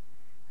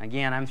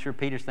 Again, I'm sure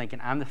Peter's thinking,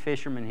 I'm the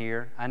fisherman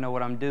here. I know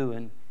what I'm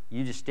doing.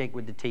 You just stick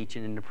with the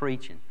teaching and the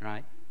preaching,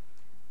 right?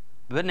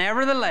 But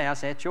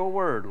nevertheless, at your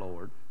word,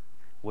 Lord,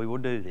 we will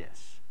do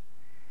this.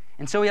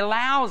 And so he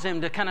allows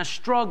him to kind of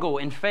struggle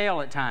and fail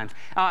at times.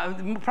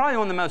 Probably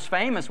one of the most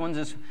famous ones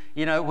is,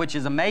 which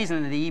is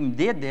amazing that he even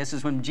did this,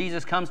 is when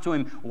Jesus comes to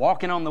him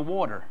walking on the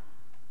water.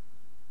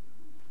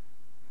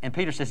 And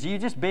Peter says, you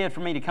just bid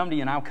for me to come to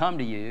you and I'll come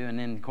to you. And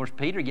then, of course,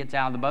 Peter gets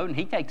out of the boat and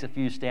he takes a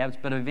few steps,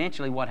 but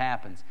eventually what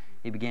happens?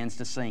 He begins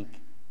to sink.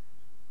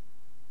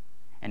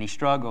 And he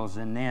struggles,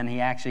 and then he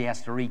actually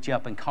has to reach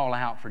up and call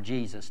out for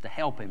Jesus to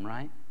help him,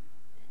 right?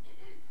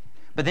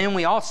 But then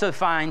we also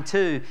find,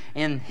 too,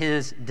 in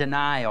his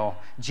denial,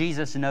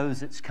 Jesus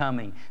knows it's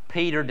coming.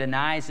 Peter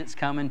denies it's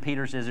coming.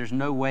 Peter says, there's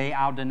no way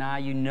I'll deny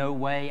you. No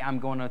way I'm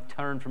going to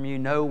turn from you.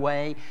 No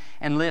way.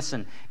 And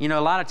listen, a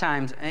lot of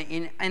times,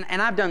 and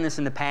I've done this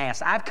in the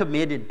past, I've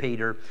committed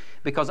Peter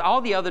because all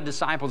the other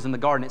disciples in the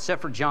garden,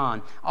 except for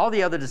John, all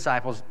the other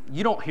disciples,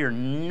 you don't hear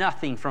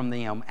nothing from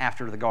them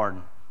after the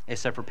garden,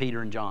 except for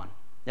Peter and John.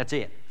 That's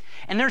it.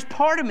 And there's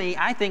part of me,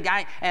 I think,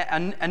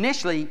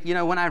 initially,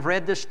 when I've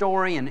read this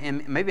story,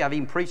 and maybe I've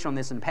even preached on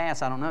this in the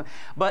past, I don't know,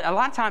 but a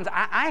lot of times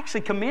I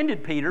actually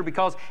commended Peter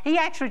because he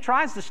actually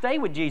tries to stay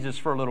with Jesus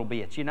for a little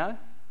bit,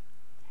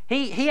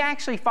 He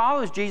actually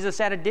follows Jesus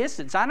at a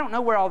distance. I don't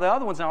know where all the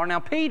other ones are.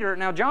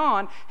 Now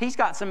John, he's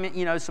got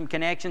some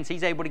connections.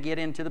 He's able to get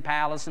into the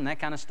palace and that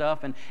kind of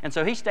stuff. And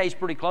so he stays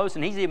pretty close,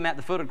 and he's even at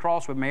the foot of the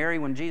cross with Mary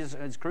when Jesus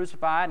is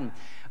crucified.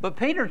 But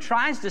Peter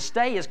tries to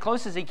stay as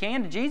close as he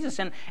can to Jesus.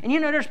 And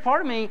there's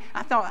part of me,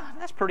 I thought,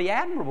 that's pretty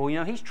admirable.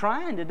 He's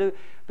trying to do,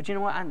 but you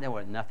know what? There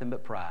was nothing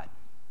but pride.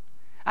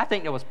 I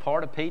think there was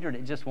part of Peter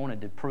that just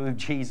wanted to prove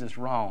Jesus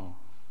wrong.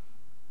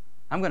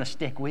 I'm going to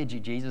stick with you,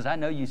 Jesus. I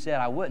know you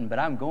said I wouldn't, but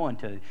I'm going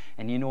to.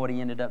 And you know what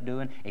he ended up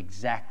doing?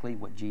 Exactly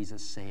what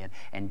Jesus said.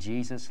 And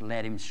Jesus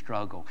let him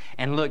struggle.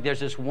 And look, there's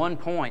this one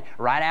point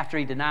right after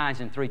he denies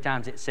him 3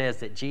 times, it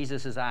says that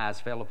Jesus' eyes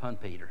fell upon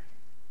Peter.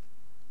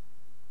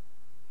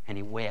 And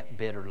he wept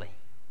bitterly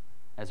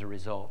as a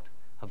result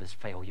of his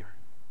failure.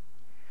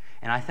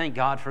 And I thank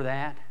God for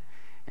that.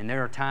 And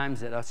there are times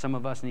that some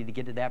of us need to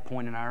get to that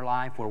point in our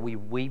life where we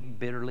weep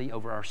bitterly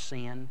over our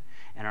sin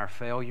and our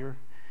failure.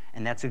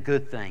 And that's a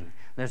good thing.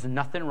 There's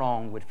nothing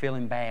wrong with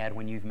feeling bad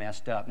when you've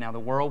messed up. Now, the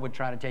world would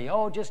try to tell you,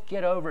 oh, just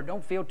get over it.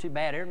 Don't feel too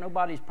bad.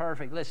 Nobody's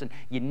perfect. Listen,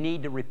 you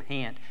need to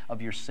repent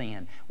of your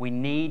sin. We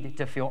need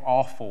to feel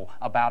awful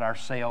about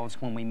ourselves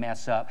when we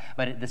mess up.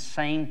 But at the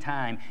same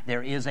time,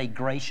 there is a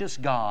gracious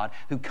God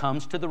who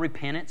comes to the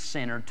repentant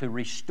sinner to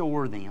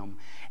restore them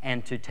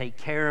and to take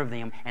care of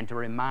them and to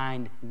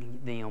remind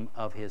them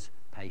of His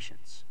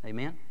patience.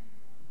 Amen?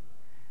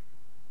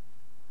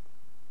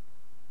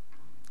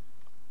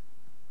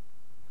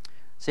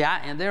 See,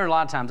 and there are a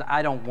lot of times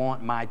I don't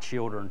want my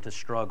children to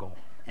struggle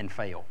and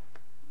fail.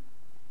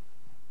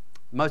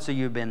 Most of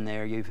you have been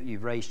there.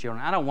 You've raised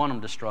children. I don't want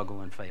them to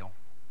struggle and fail.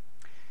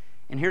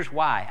 And here's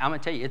why. I'm going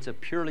to tell you, it's a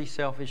purely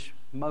selfish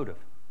motive.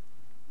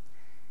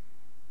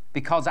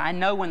 Because I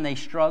know when they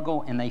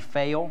struggle and they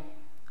fail,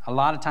 a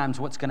lot of times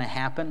what's going to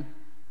happen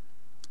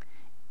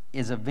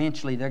is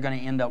eventually they're going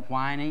to end up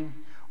whining,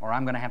 or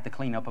I'm going to have to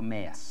clean up a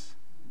mess.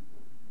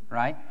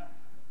 Right?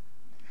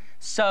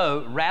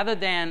 So, rather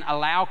than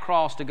allow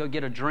Cross to go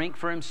get a drink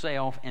for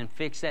himself and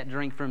fix that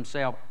drink for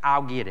himself,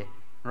 I'll get it,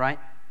 right?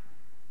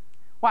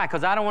 Why?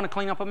 Because I don't want to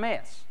clean up a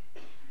mess.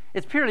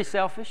 It's purely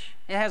selfish.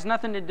 It has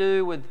nothing to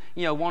do with,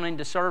 wanting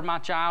to serve my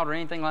child or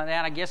anything like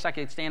that. I guess I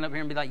could stand up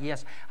here and be like,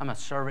 yes, I'm going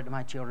to serve it to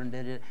my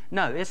children.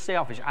 No, it's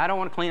selfish. I don't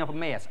want to clean up a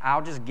mess.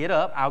 I'll just get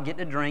up, I'll get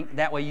the drink.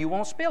 That way you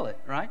won't spill it,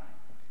 right?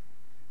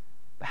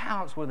 But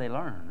how else will they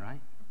learn,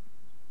 right?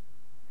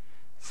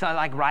 So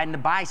like riding a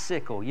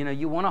bicycle,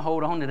 you want to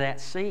hold on to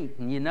that seat.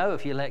 And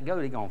if you let go,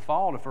 they're going to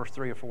fall the first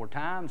 3 or 4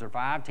 times or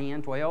 5,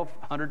 10, 12,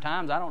 100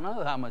 times. I don't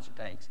know how much it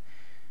takes.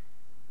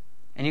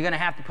 And you're going to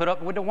have to put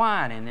up with the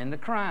whining and the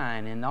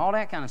crying and all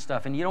that kind of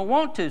stuff. And you don't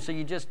want to, so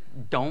you just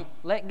don't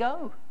let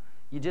go.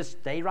 You just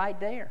stay right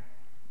there.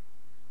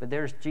 But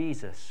there's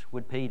Jesus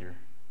with Peter,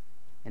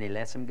 and he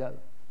lets him go.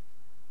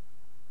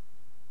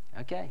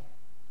 Okay,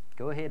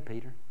 go ahead,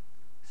 Peter.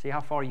 See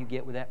how far you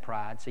get with that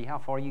pride. See how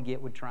far you get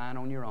with trying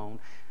on your own.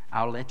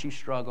 I'll let you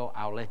struggle.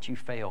 I'll let you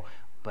fail.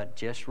 But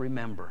just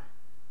remember,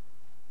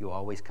 you'll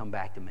always come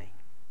back to me.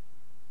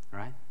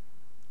 Right?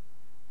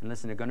 And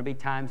listen, there are going to be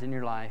times in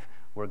your life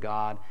where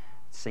God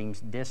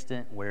seems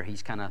distant, where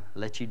He's kind of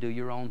let you do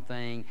your own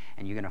thing,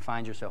 and you're going to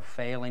find yourself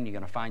failing. You're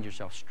going to find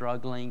yourself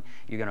struggling.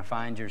 You're going to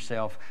find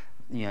yourself,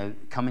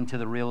 coming to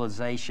the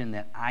realization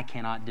that I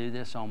cannot do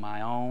this on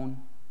my own.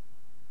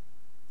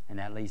 And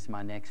that leads to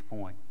my next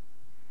point.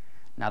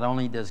 Not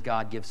only does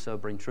God give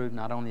sobering truth,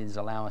 not only does He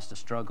allow us to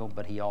struggle,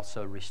 but He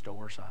also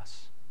restores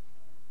us.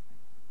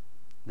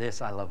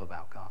 This I love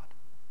about God.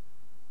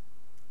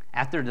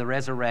 After the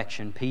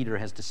resurrection, Peter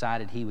has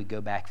decided he would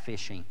go back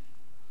fishing.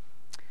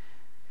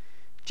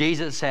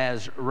 Jesus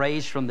has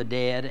raised from the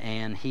dead,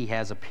 and he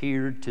has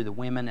appeared to the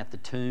women at the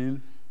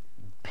tomb.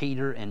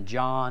 Peter and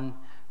John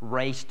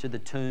race to the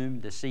tomb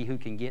to see who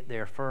can get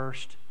there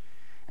first.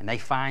 And they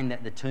find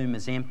that the tomb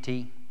is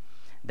empty.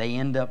 They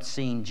end up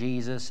seeing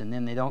Jesus, and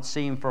then they don't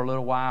see him for a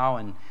little while.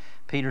 And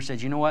Peter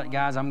says, you know what,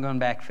 guys, I'm going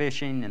back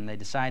fishing. And they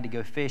decide to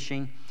go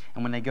fishing.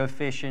 And when they go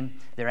fishing,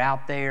 they're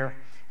out there,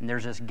 and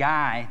there's this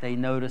guy they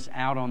notice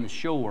out on the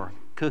shore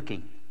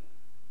cooking.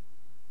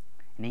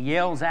 And he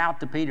yells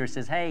out to Peter,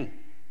 says, hey,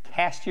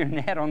 cast your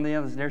net on the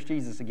other side. There's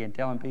Jesus again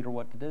telling Peter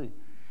what to do.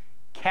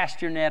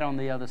 Cast your net on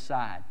the other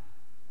side.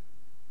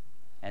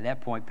 At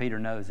that point, Peter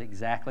knows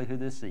exactly who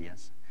this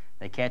is.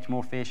 They catch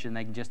more fish than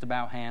they can just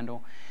about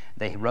handle.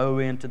 They row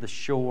into the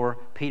shore.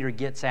 Peter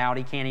gets out.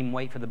 He can't even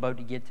wait for the boat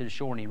to get to the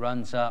shore, and he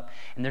runs up.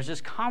 And there's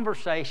this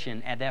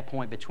conversation at that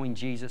point between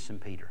Jesus and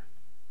Peter.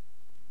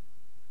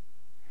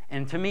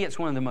 And to me, it's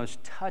one of the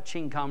most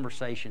touching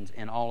conversations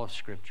in all of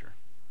Scripture.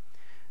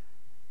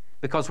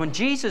 Because when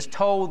Jesus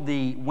told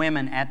the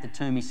women at the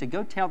tomb, he said,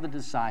 go tell the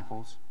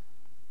disciples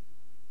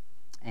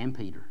and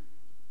Peter.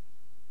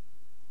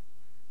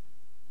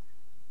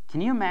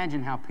 Can you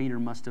imagine how Peter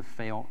must have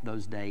felt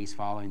those days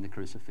following the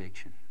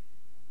crucifixion?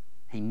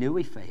 He knew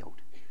he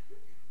failed.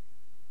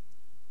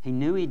 He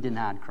knew he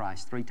denied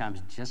Christ 3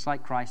 times, just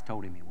like Christ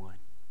told him he would.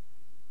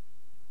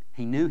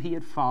 He knew he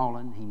had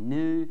fallen. He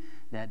knew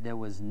that there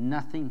was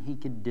nothing he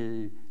could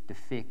do to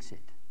fix it.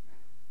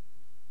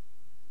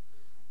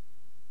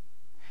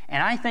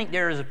 And I think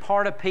there is a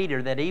part of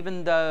Peter that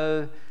even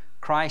though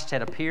Christ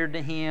had appeared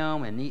to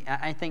him, and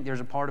I think there's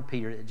a part of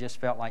Peter that just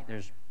felt like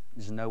there's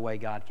no way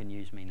God can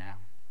use me now.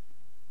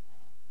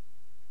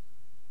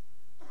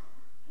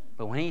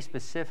 But when he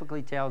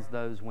specifically tells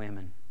those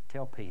women,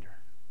 tell Peter,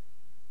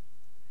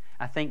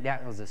 I think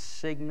that was a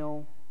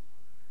signal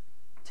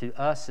to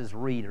us as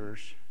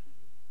readers,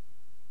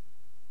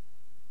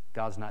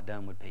 God's not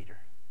done with Peter.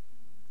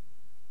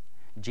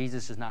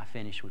 Jesus is not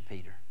finished with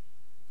Peter.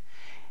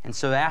 And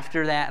so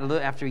after that,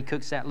 after he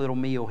cooks that little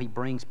meal, he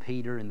brings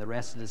Peter and the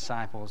rest of the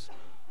disciples.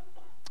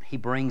 He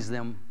brings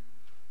Peter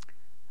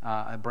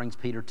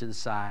to the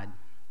side.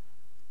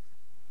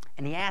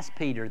 And he asks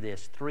Peter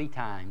this 3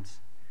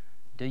 times,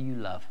 do you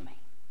love me?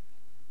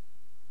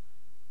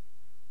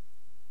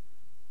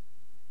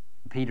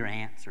 Peter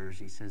answers,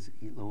 he says,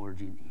 Lord,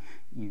 you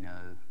know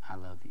I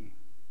love you.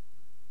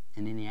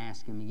 And then he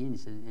asks him again,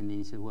 and then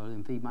he said, well,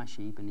 then feed my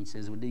sheep. And he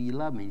says, well, do you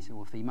love me? He said,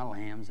 well, feed my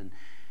lambs. And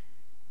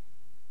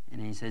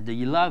then he said, do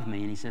you love me?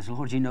 And he says,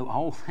 Lord, you know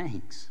all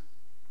things.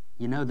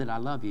 You know that I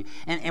love you.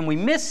 And we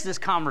miss this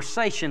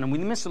conversation, and we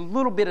miss a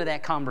little bit of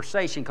that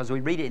conversation because we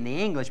read it in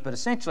the English, but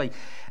essentially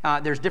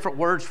there's different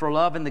words for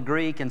love in the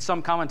Greek, and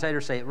some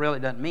commentators say it really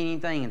doesn't mean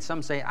anything, and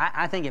some say,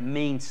 I think it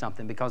means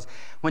something, because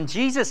when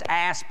Jesus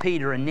asked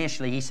Peter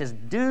initially, he says,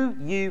 do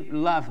you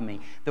love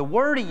me? The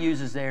word he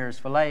uses there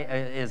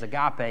is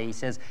agape. He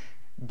says,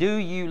 do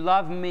you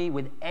love me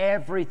with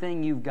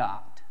everything you've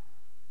got?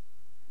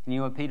 And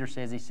you know what Peter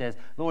says? He says,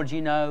 Lord,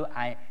 you know,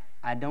 I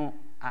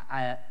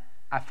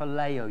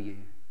phileo you.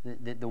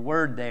 The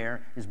word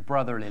there is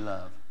brotherly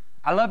love.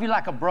 I love you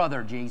like a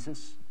brother,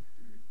 Jesus.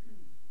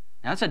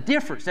 Now that's a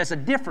difference. That's a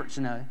difference,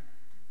 you know.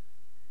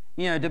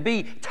 You know, to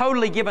be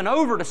totally given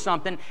over to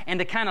something and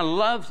to kind of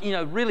love, you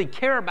know, really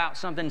care about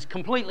something is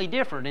completely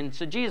different. And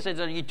so Jesus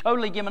says, are you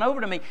totally given over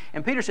to me?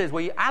 And Peter says,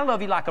 well, I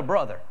love you like a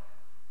brother.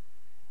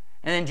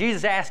 And then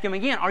Jesus asks him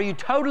again, are you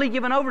totally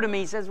given over to me?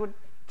 He says, well,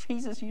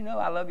 Jesus, you know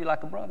I love you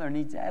like a brother. And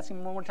he's asking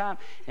him one more time.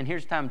 And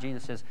here's the time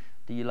Jesus says,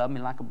 do you love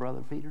me like a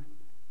brother, Peter?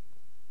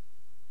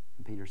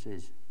 And Peter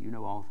says, you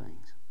know all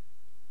things.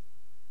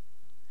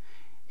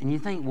 And you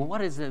think, well,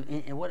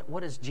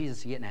 what is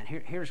Jesus getting at?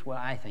 Here's what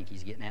I think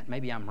he's getting at.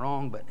 Maybe I'm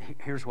wrong, but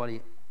here's what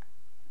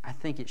I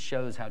think it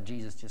shows how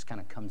Jesus just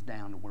kind of comes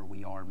down to where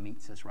we are,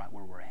 meets us right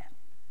where we're at.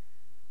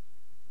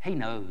 He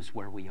knows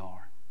where we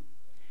are.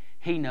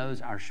 He knows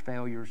our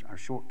failures, our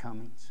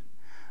shortcomings.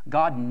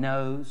 God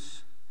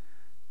knows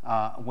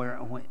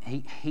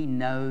He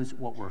knows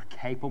what we're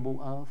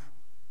capable of.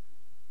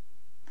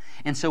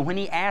 And so when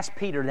he asked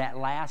Peter that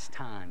last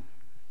time,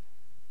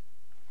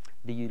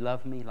 do you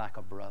love me like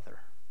a brother?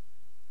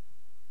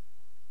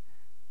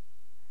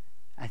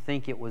 I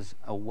think it was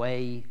a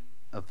way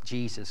of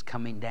Jesus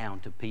coming down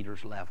to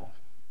Peter's level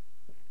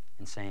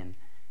and saying,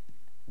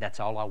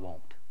 that's all I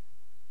want.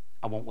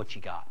 I want what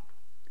you got.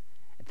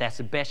 If that's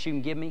the best you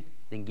can give me,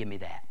 then give me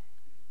that.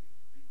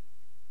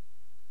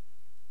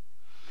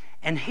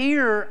 And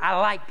here, I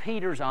like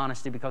Peter's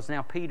honesty because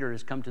now Peter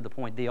has come to the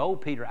point. The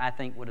old Peter, I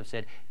think, would have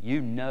said,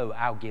 you know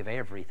I'll give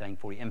everything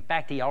for you. In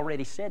fact, he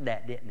already said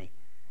that, didn't he?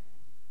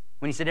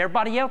 When he said,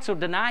 everybody else will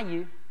deny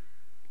you.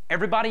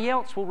 Everybody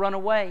else will run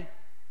away.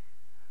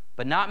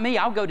 But not me.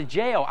 I'll go to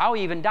jail. I'll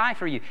even die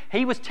for you.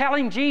 He was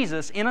telling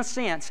Jesus, in a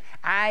sense,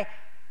 I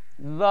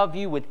love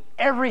you with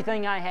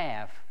everything I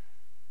have.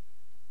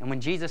 And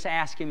when Jesus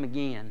asked him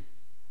again,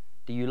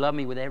 do you love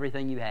me with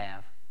everything you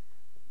have?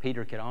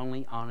 Peter could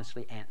only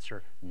honestly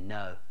answer,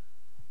 no.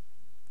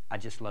 I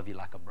just love you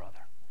like a brother.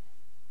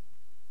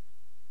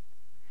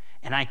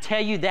 And I tell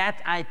you that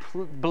I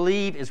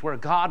believe is where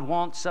God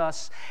wants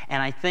us.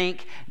 And I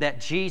think that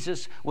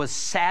Jesus was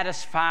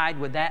satisfied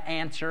with that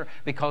answer,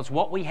 because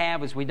what we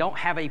have is we don't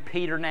have a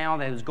Peter now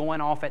that is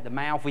going off at the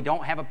mouth. We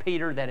don't have a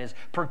Peter that is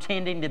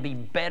pretending to be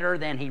better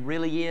than he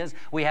really is.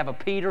 We have a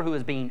Peter who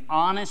is being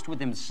honest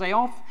with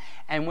himself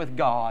and with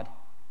God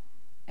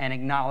and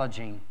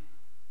acknowledging,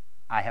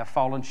 I have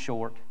fallen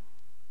short.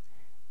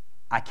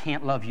 I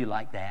can't love you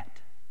like that.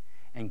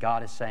 And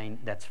God is saying,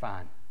 that's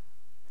fine.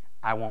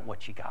 I want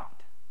what you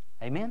got.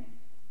 Amen?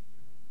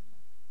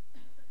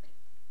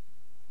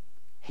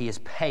 He is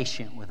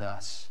patient with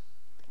us,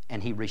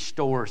 and He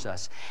restores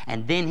us.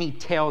 And then He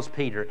tells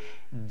Peter,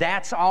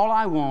 that's all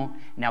I want.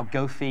 Now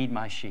go feed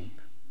my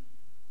sheep.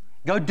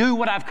 Go do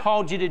what I've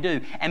called you to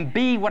do and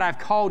be what I've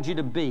called you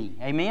to be.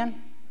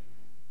 Amen?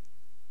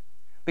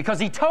 Because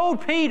He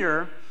told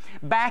Peter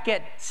back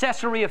at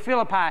Caesarea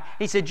Philippi,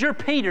 He said, you're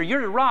Peter,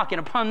 you're the rock, and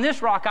upon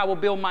this rock I will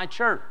build my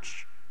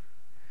church.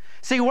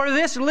 See, where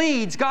this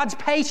leads, God's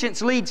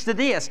patience leads to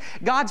this.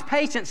 God's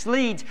patience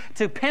leads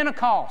to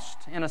Pentecost,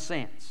 in a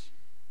sense.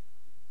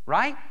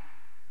 Right?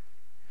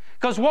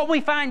 Because what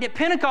we find at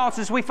Pentecost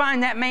is we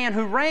find that man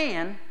who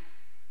ran,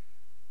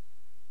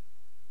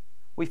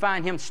 we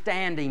find him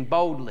standing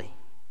boldly,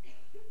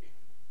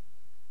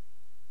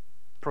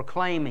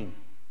 proclaiming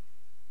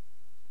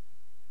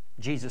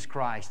Jesus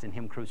Christ and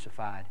Him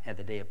crucified at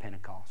the day of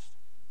Pentecost.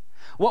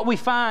 What we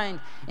find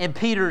in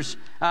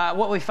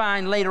what we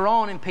find later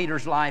on in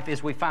Peter's life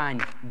is we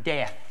find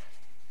death.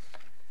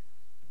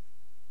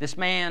 This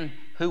man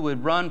who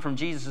would run from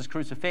Jesus'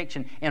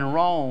 crucifixion in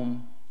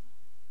Rome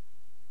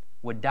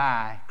would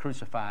die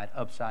crucified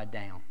upside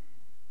down.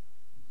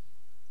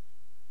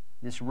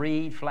 This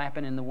reed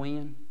flapping in the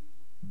wind,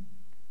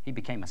 he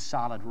became a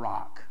solid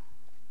rock.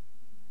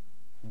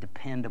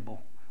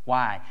 Dependable.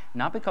 Why?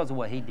 Not because of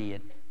what he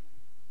did,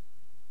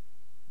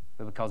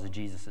 but because of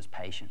Jesus'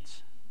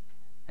 patience.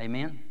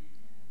 Amen?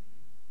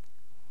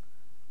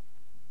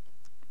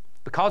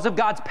 Because of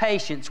God's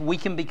patience, we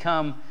can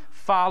become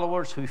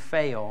followers who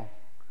fail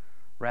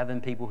rather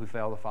than people who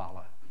fail to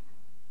follow.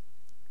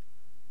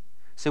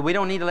 So we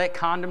don't need to let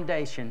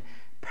condemnation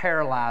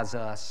paralyze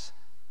us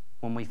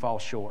when we fall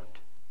short.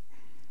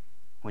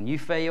 When you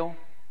fail,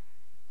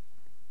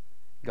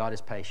 God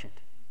is patient.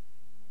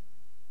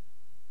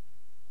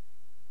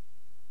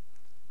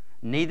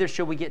 Neither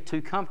should we get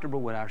too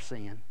comfortable with our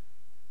sin,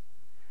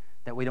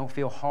 that we don't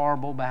feel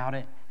horrible about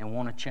it and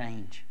want to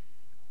change.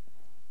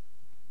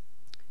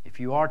 If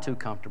you are too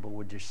comfortable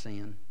with your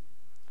sin,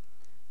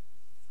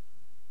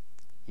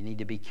 you need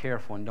to be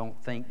careful and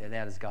don't think that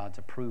that is God's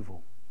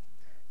approval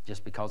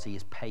just because He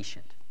is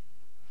patient.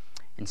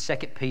 In 2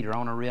 Peter, I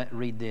want to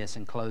read this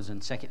in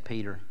closing. 2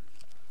 Peter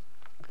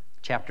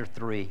chapter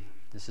 3.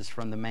 This is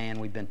from the man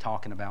we've been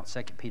talking about.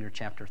 2 Peter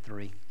chapter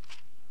 3.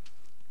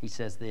 He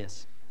says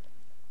this.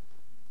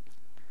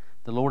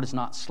 The Lord is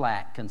not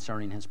slack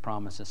concerning His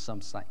promise, as some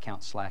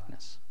count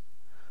slackness,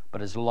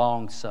 but is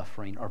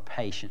long-suffering or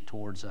patient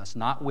towards us,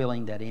 not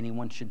willing that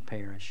anyone should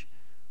perish,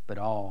 but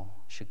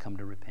all should come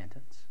to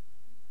repentance.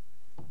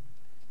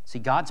 See,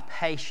 God's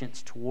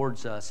patience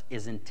towards us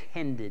is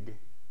intended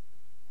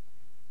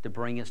to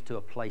bring us to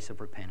a place of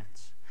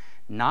repentance.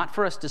 Not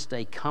for us to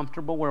stay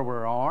comfortable where we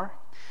are,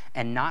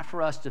 and not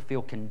for us to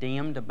feel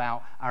condemned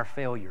about our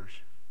failures,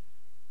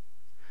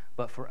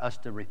 but for us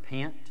to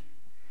repent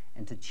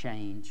and to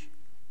change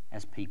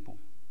as people,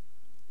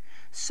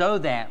 so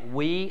that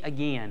we,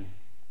 again,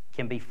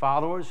 can be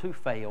followers who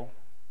fail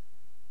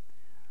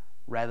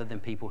rather than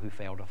people who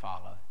fail to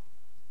follow.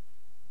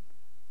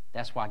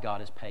 That's why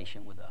God is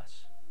patient with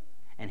us.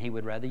 And He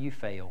would rather you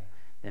fail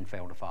than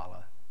fail to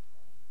follow.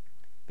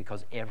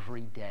 Because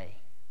every day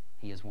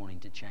He is wanting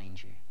to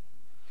change you.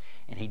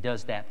 And He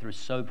does that through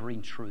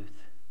sobering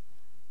truth.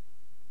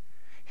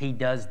 He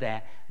does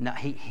that. No,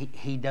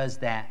 he does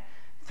that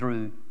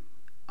through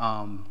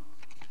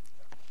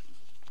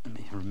let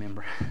me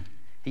remember.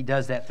 He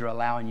does that through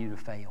allowing you to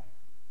fail.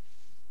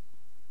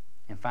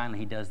 And finally,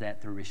 He does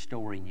that through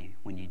restoring you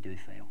when you do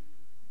fail.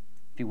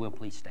 If you will,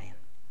 please stand.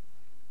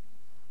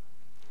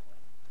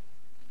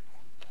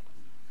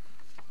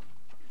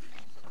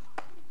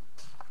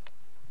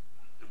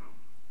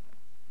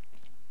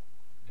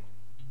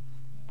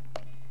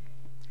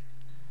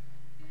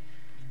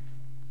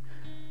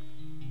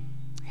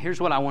 Here's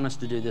what I want us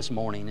to do this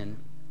morning, and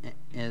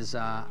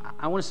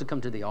I want us to come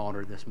to the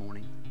altar this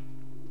morning.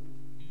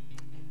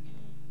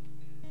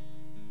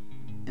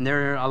 And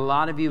there are a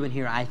lot of you in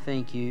here, I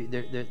think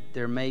there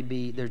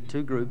are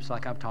two groups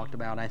like I've talked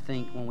about. I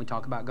think when we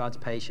talk about God's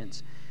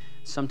patience,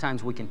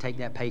 sometimes we can take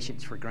that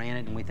patience for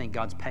granted and we think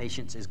God's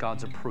patience is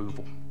God's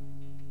approval.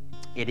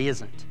 It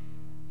isn't.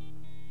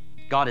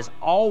 God is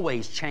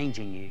always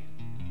changing you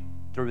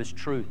through His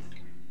truth,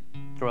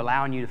 through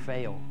allowing you to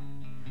fail,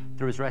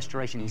 through His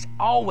restoration. He's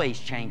always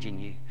changing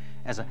you.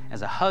 as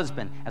a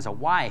husband, as a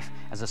wife,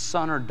 as a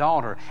son or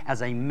daughter,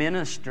 as a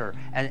minister,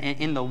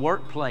 in the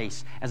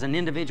workplace, as an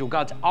individual.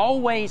 God's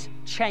always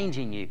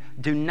changing you.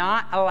 Do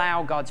not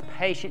allow God's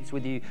patience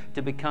with you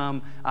to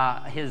become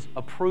His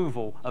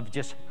approval of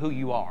just who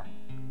you are.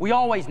 We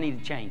always need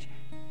to change.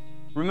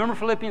 Remember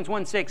Philippians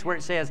 1:6 where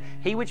it says,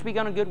 He which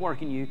begun a good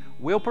work in you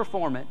will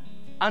perform it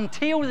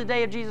until the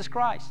day of Jesus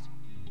Christ.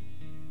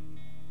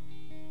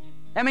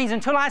 That means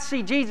until I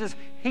see Jesus,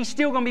 He's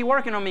still going to be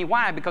working on me.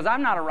 Why? Because I've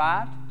not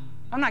arrived.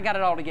 I've not got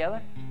it all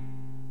together.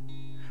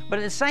 But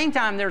at the same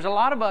time, there's a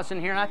lot of us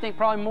in here, and I think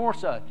probably more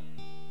so,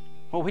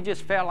 well, we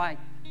just felt like,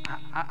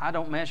 I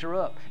don't measure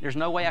up. There's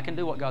no way I can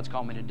do what God's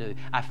called me to do.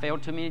 I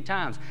failed too many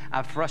times.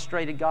 I've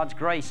frustrated God's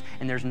grace,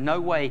 and there's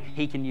no way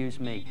He can use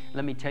me.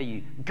 Let me tell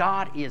you,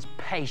 God is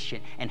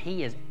patient, and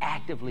He is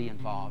actively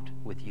involved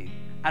with you.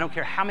 I don't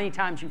care how many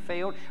times you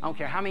failed. I don't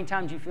care how many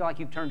times you feel like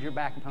you've turned your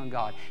back upon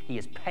God. He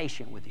is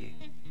patient with you,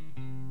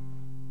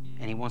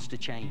 and He wants to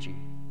change you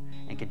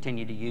and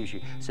continue to use you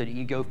so that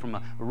you go from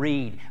a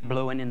reed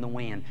blowing in the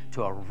wind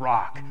to a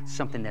rock,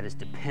 something that is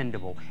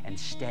dependable and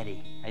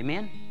steady.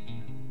 Amen?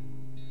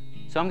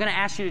 So I'm going to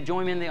ask you to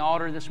join me in the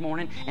altar this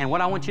morning, and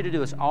what I want you to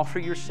do is offer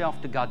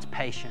yourself to God's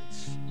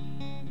patience.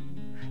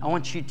 I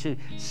want you to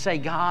say,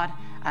 God,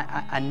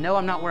 I know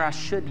I'm not where I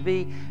should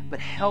be, but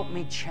help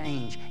me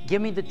change.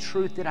 Give me the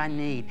truth that I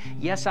need.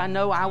 Yes, I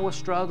know I will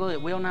struggle.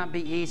 It will not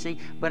be easy,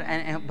 but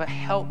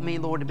help me,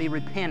 Lord, to be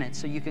repentant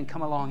so you can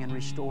come along and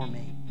restore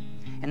me.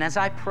 And as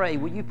I pray,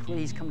 will you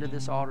please come to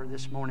this altar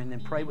this morning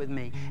and pray with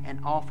me and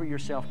offer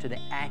yourself to the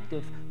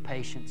active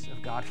patience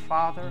of God.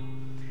 Father,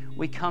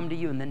 we come to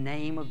you in the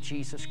name of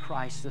Jesus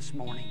Christ this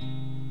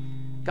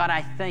morning. God,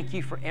 I thank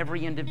you for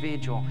every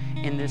individual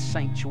in this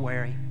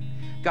sanctuary.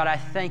 God, I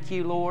thank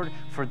you, Lord,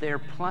 for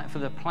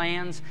the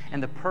plans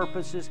and the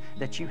purposes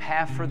that you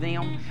have for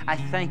them. I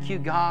thank you,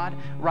 God,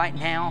 right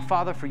now,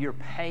 Father, for your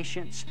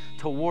patience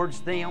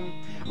towards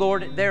them.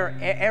 Lord,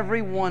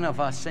 every one of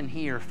us in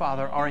here,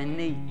 Father, are in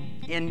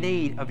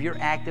need of your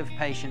active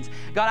patience.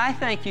 God, I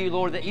thank you,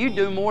 Lord, that you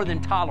do more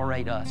than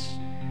tolerate us.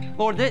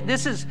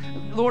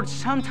 Lord,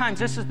 sometimes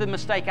this is the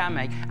mistake I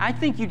make. I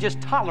think you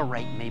just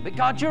tolerate me. But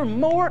God, you're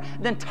more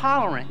than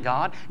tolerant,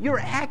 God. You're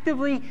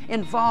actively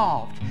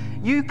involved.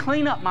 You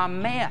clean up my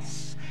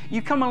mess.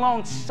 You come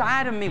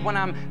alongside of me when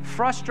I'm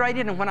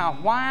frustrated and when I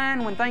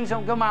whine, when things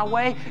don't go my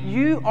way.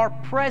 You are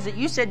present.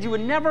 You said you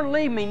would never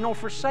leave me nor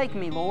forsake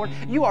me, Lord.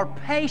 You are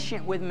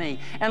patient with me.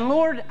 And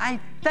Lord, I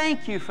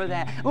thank you for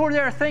that. Lord,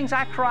 there are things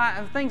I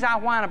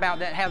whine about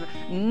that have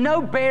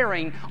no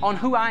bearing on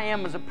who I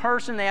am as a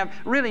person. They have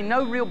really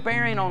no real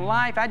bearing on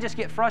life. I just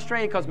get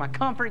frustrated because my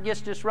comfort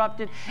gets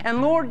disrupted.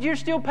 And Lord, you're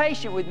still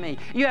patient with me.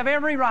 You have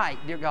every right,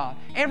 dear God,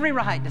 every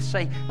right to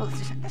say, oh,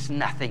 that's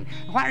nothing.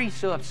 Why are you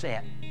so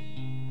upset?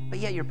 But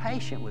yet you're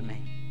patient with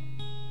me.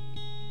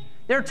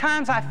 There are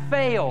times I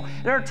fail.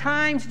 There are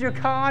times, dear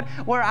God,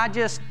 where I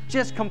just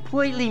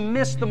completely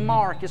miss the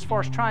mark as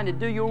far as trying to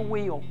do your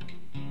will.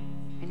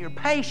 And you're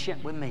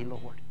patient with me,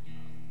 Lord.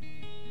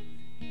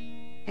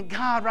 And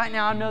God, right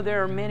now, I know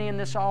there are many in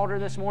this altar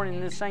this morning,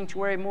 in this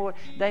sanctuary, Lord,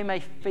 they may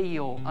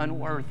feel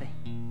unworthy.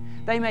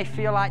 They may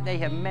feel like they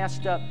have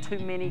messed up too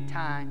many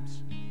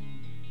times.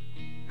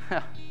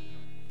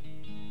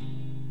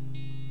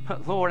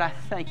 But Lord, I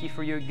thank you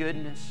for your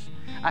goodness.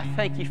 I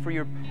thank you for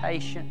your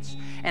patience.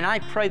 And I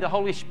pray the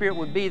Holy Spirit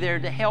would be there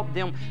to help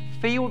them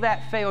feel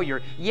that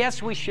failure.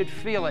 Yes, we should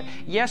feel it.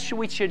 Yes,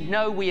 we should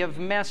know we have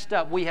messed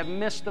up. We have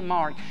missed the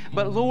mark.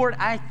 But Lord,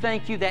 I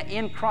thank you that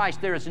in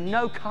Christ there is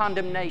no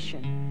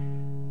condemnation.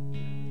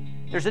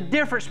 There's a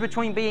difference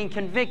between being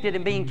convicted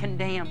and being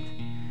condemned.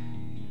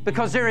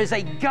 Because there is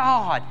a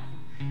God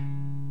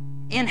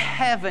in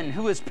heaven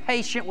who is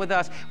patient with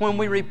us when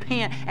we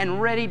repent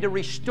and ready to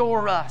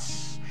restore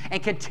us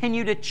and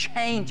continue to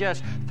change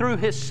us through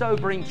His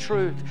sobering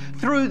truth,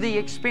 through the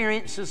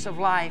experiences of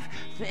life,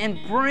 and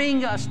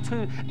bring us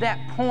to that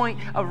point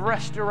of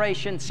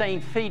restoration,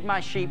 saying, feed my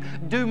sheep,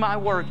 do my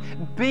work,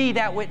 be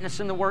that witness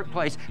in the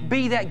workplace,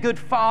 be that good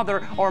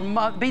father or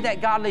be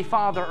that godly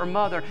father or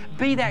mother,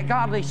 be that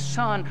godly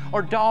son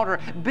or daughter,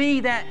 be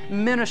that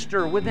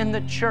minister within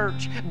the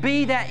church,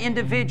 be that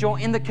individual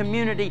in the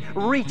community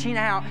reaching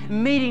out,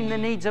 meeting the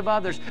needs of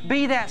others,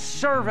 be that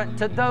servant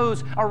to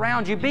those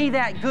around you, be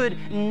that good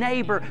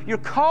neighbor. You're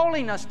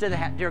calling us to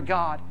that, dear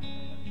God.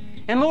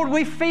 And Lord,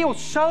 we feel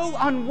so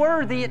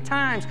unworthy at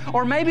times,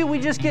 or maybe we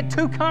just get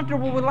too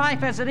comfortable with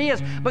life as it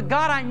is. But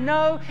God, I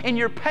know in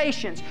your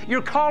patience,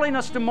 you're calling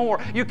us to more.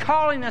 You're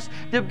calling us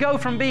to go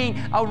from being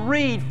a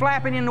reed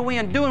flapping in the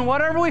wind, doing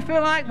whatever we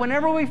feel like,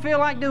 whenever we feel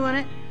like doing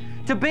it,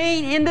 to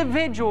being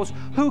individuals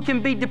who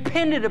can be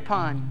depended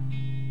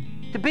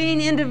upon, to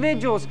being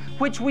individuals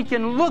which we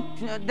can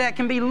that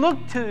can be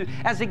looked to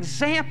as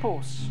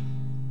examples.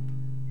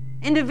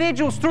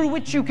 Individuals through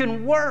which you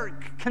can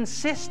work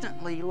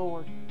consistently,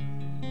 Lord.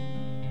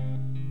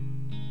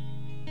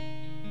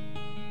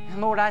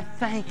 And Lord, I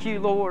thank you,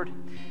 Lord,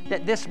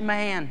 that this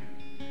man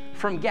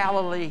from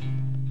Galilee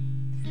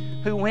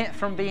who went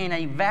from being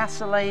a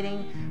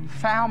vacillating,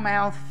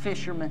 foul-mouthed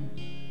fisherman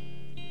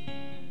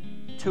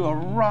to a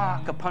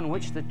rock upon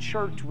which the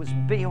church was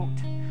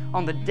built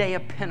on the day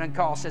of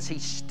Pentecost as he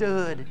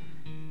stood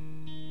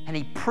and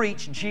he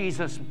preached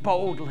Jesus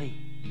boldly.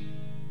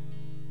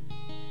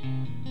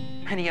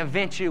 And he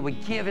eventually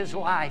would give his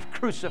life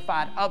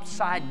crucified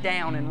upside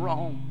down in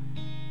Rome.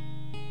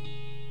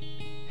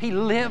 He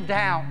lived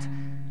out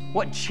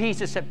what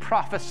Jesus had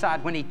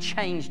prophesied when he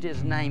changed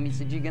his name. He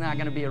said, you're not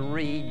going to be a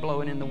reed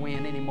blowing in the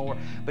wind anymore,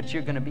 but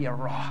you're going to be a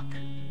rock.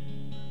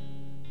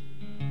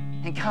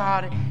 And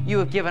God, you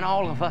have given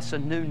all of us a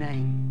new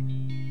name.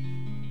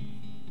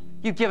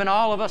 You've given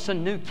all of us a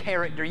new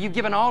character. You've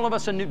given all of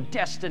us a new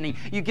destiny.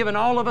 You've given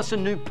all of us a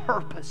new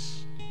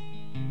purpose.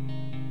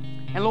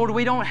 And Lord,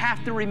 we don't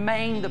have to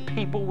remain the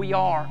people we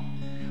are,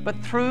 but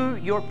through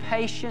your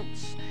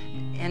patience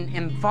and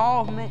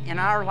involvement in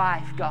our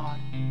life, God,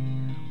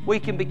 we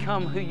can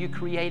become who you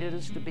created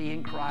us to be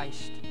in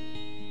Christ.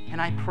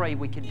 And I pray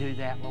we can do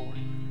that, Lord.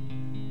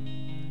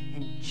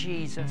 In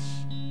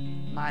Jesus'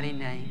 mighty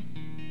name.